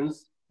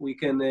questions, we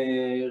can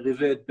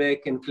revert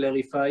back and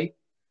clarify.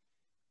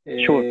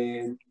 Sure.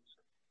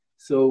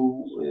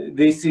 So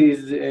this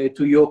is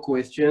to your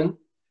question.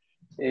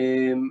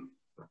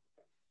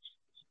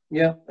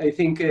 Yeah, I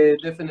think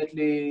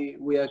definitely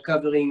we are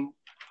covering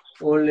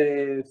all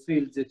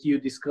fields that you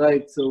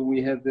described, so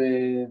we have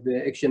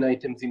the action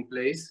items in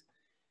place.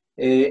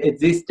 At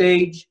this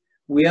stage,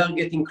 we are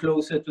getting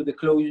closer to the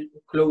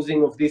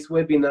closing of this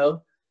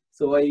webinar,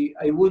 so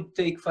I would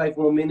take 5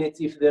 more minutes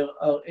if there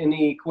are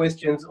any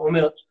questions.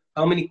 Omer,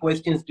 how many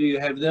questions do you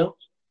have there?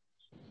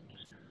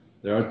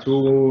 There are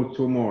two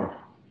more.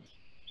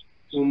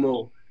 2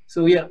 more.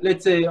 So yeah,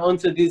 let's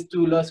answer these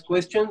 2 last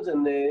questions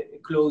and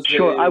close.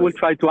 Sure, I will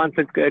try to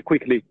answer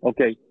quickly.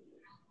 Okay.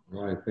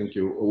 All right, thank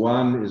you.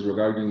 One is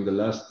regarding the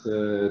last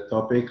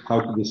topic, how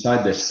to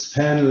decide the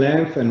span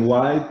length and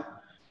wide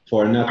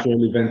for a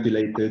naturally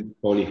ventilated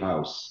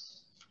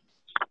polyhouse.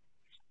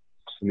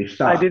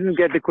 I didn't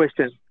get the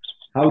question.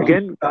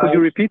 Again, could you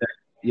repeat?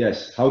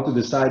 Yes, how to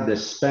decide the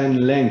span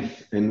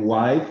length and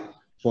wide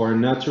for a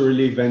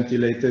naturally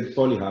ventilated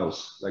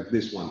polyhouse, like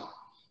this one.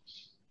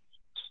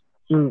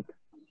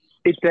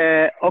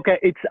 Okay,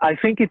 I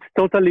think it's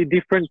totally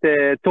different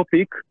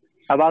topic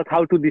about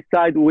how to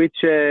decide which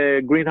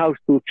greenhouse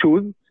to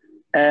choose.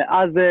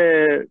 As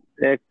a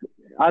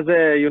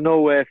you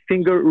know, a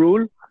finger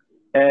rule,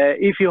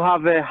 if you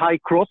have a high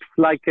crops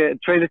like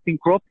trellising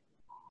crop,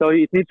 so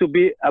it needs to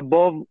be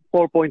above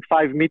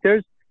 4.5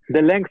 meters.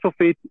 The length of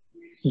it,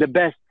 the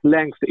best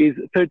length is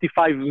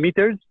 35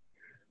 meters.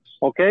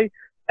 Okay,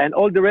 and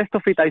all the rest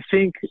of it, I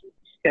think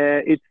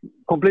it's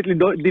completely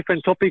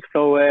different topic.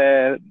 So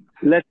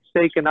let's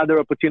take another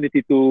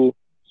opportunity to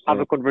have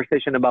a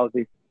conversation about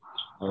this.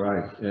 All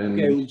right. And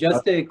okay, we'll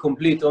just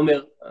complete,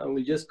 Omer,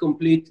 we'll just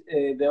complete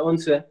the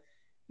answer.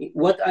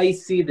 What I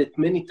see that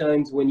many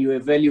times when you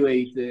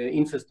evaluate the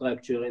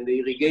infrastructure and the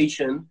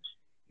irrigation,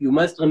 you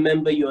must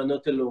remember you are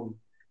not alone.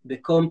 The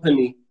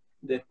company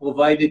that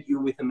provided you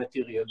with the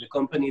material, the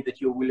company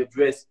that you will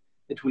address,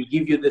 that will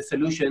give you the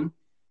solution,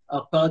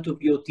 are part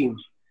of your team.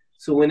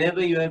 So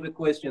whenever you have a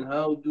question,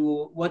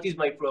 what is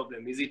my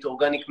problem? Is it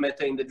organic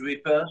matter in the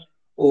dripper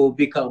or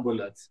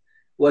bicarbonates?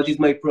 What is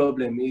my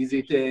problem? Is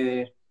it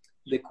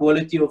the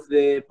quality of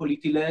the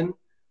polyethylene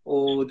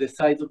or the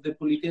size of the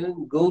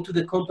polyethylene? Go to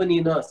the company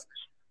and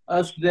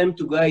ask them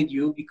to guide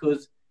you,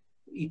 because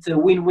it's a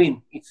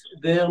win-win. It's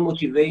their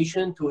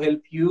motivation to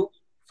help you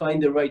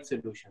find the right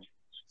solution.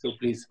 So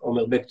please,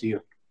 Omer, back to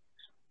you.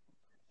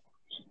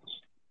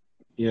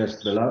 yes,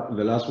 the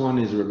last one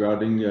is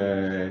regarding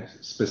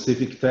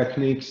specific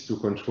techniques to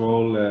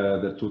control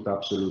the tuta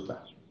absoluta.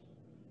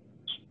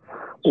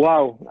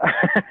 Wow.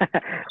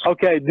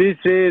 Okay, this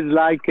is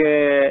like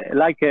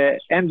a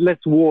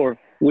endless war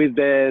with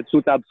the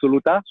tuta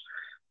absoluta.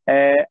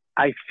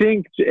 I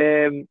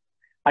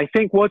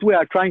think what we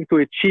are trying to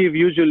achieve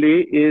usually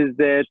is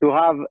to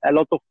have a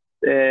lot of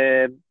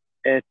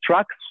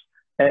tracks.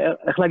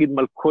 איך להגיד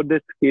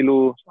מלכודת,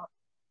 כאילו,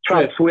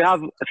 traps. We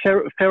have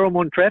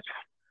pheromone traps.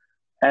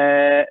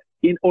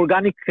 In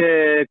organic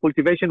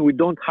cultivation, we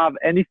don't have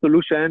any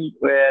solution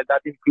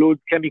that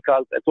includes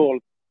chemicals at all.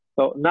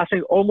 So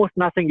almost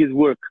nothing is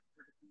work.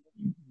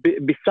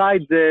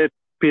 Besides the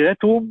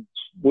pyretrum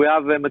We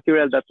have a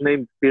material that's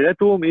named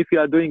Spiretum. If you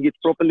are doing it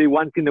properly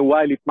once in a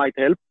while, it might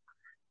help.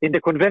 In the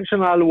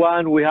conventional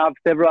one, we have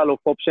several of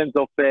options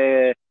of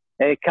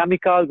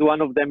chemicals.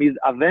 One of them is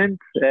Avent,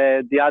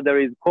 the other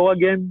is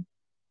Coagen.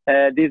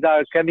 These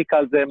are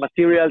chemicals,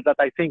 materials that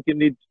I think you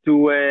need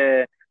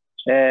to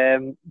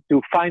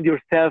find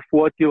yourself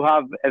what you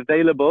have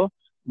available.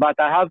 But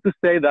I have to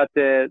say that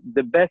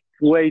the best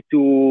way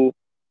to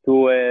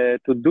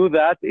do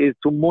that is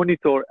to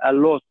monitor a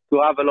lot,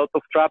 to have a lot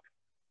of traps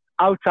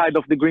outside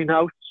of the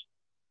greenhouse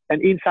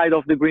and inside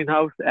of the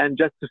greenhouse, and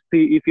just to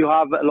see if you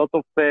have a lot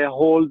of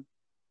holes,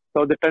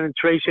 so the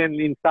penetration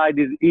inside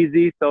is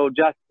easy. So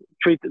just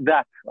treat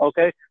that,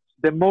 okay?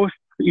 The most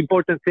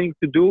important thing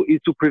to do is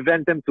to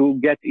prevent them to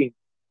get in.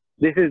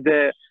 This is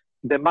the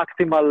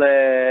maximal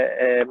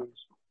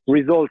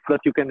results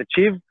that you can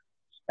achieve.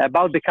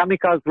 About the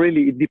chemicals,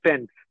 really, it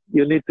depends.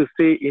 You need to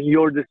see in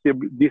your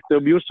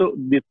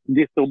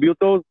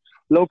distributors,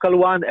 local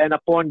one, and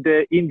upon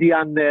the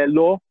Indian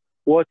law,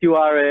 what you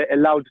are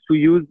allowed to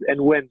use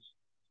and when.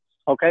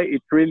 Okay,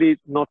 it's really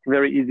not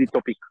very easy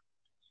topic.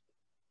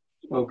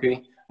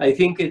 Okay, I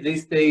think at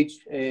this stage,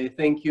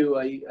 thank you.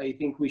 I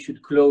think we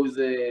should close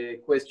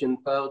the question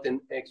part and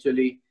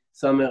actually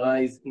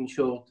summarize in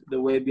short the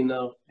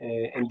webinar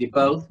and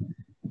depart.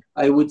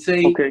 I would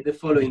say the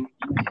following.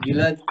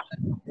 Gilad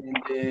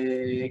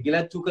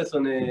took us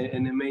on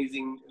an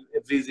amazing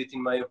visit,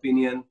 in my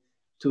opinion,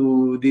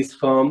 to this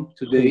farm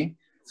today.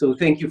 So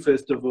thank you,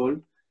 first of all.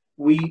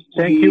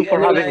 Thank you for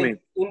having me.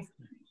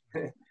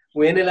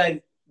 We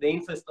analyzed the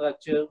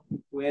infrastructure,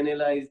 we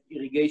analyzed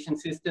irrigation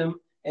system,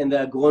 and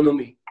the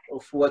agronomy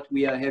of what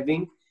we are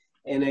having.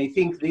 And I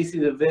think this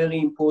is a very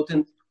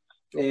important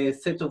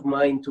set of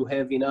mind to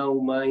have in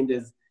our mind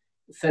as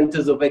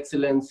centers of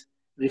excellence,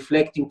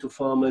 reflecting to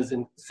farmers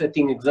and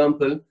setting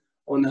example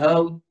on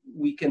how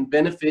we can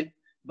benefit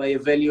by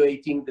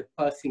evaluating the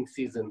passing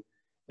season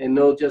and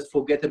not just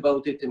forget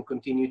about it and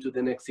continue to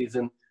the next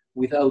season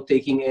without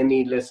taking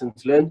any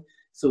lessons learned.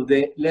 So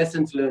the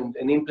lessons learned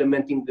and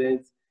implementing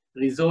the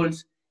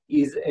results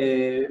is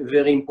a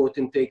very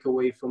important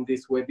takeaway from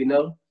this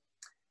webinar.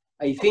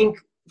 I think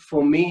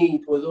for me,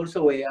 it was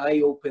also an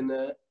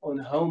eye-opener on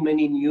how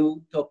many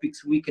new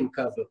topics we can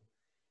cover.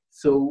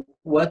 So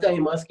what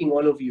I'm asking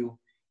all of you,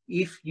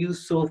 if you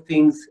saw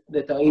things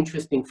that are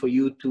interesting for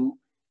you to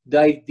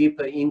dive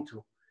deeper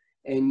into,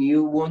 and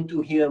you want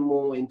to hear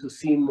more and to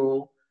see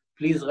more,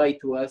 please write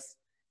to us,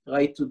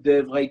 write to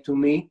Dev, write to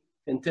me,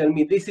 and tell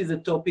me this is a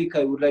topic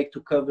I would like to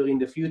cover in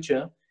the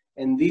future,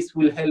 and this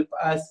will help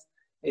us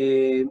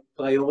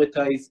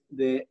prioritize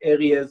the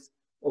areas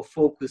of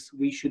focus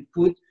we should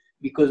put,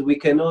 because we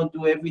cannot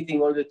do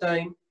everything all the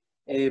time,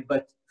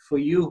 but for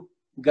you,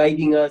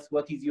 guiding us,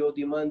 what is your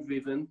demand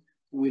driven,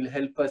 will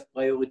help us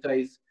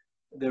prioritize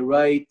the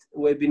right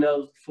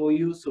webinars for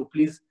you. So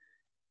please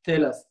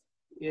tell us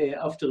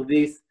after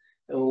this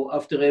or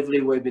after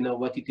every webinar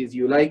what it is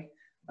you like.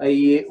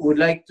 I would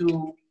like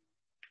to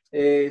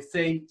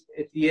say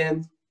at the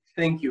end,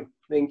 thank you.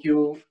 Thank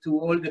you to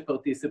all the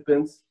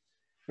participants.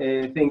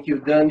 Thank you,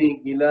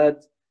 Danny,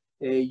 Gilad,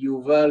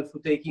 Yuval, for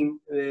taking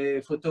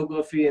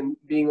photography and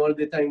being all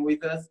the time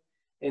with us.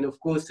 And of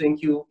course,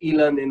 thank you,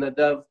 Ilan and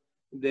Nadav,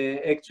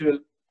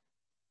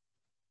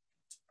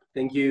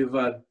 thank you,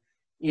 Yuval.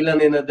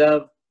 Ilan and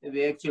Nadav,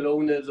 the actual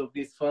owners of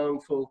this farm,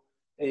 for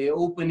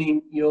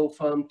opening your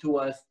farm to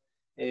us.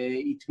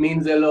 It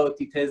means a lot.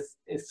 It has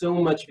so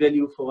much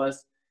value for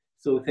us.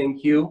 So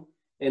thank you.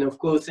 And of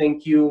course,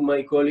 thank you,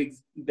 my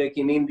colleagues back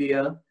in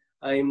India.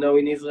 I am now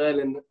in Israel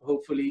and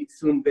hopefully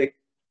soon back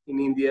in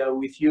India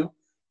with you.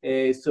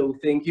 So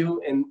thank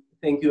you. And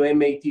thank you,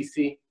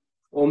 MATC,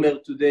 Omer,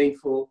 today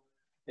for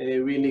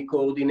really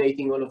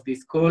coordinating all of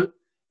this call.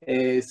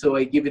 So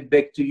I give it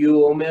back to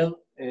you, Omer,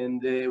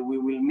 and we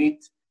will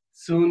meet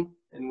soon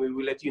and we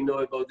will let you know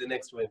about the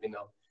next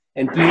webinar.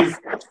 And please,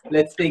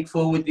 let's take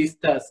forward this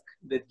task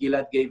that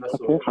Gilad gave us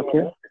all.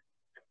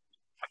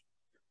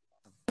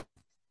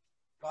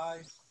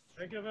 Bye.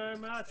 Thank you very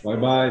much.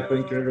 Bye-bye.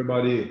 Thank you,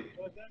 everybody.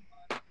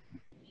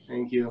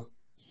 Thank you.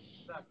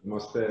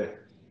 Namaste.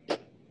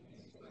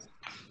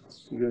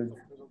 Good.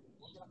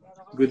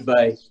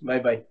 Goodbye.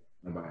 Bye-bye.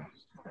 Bye-bye.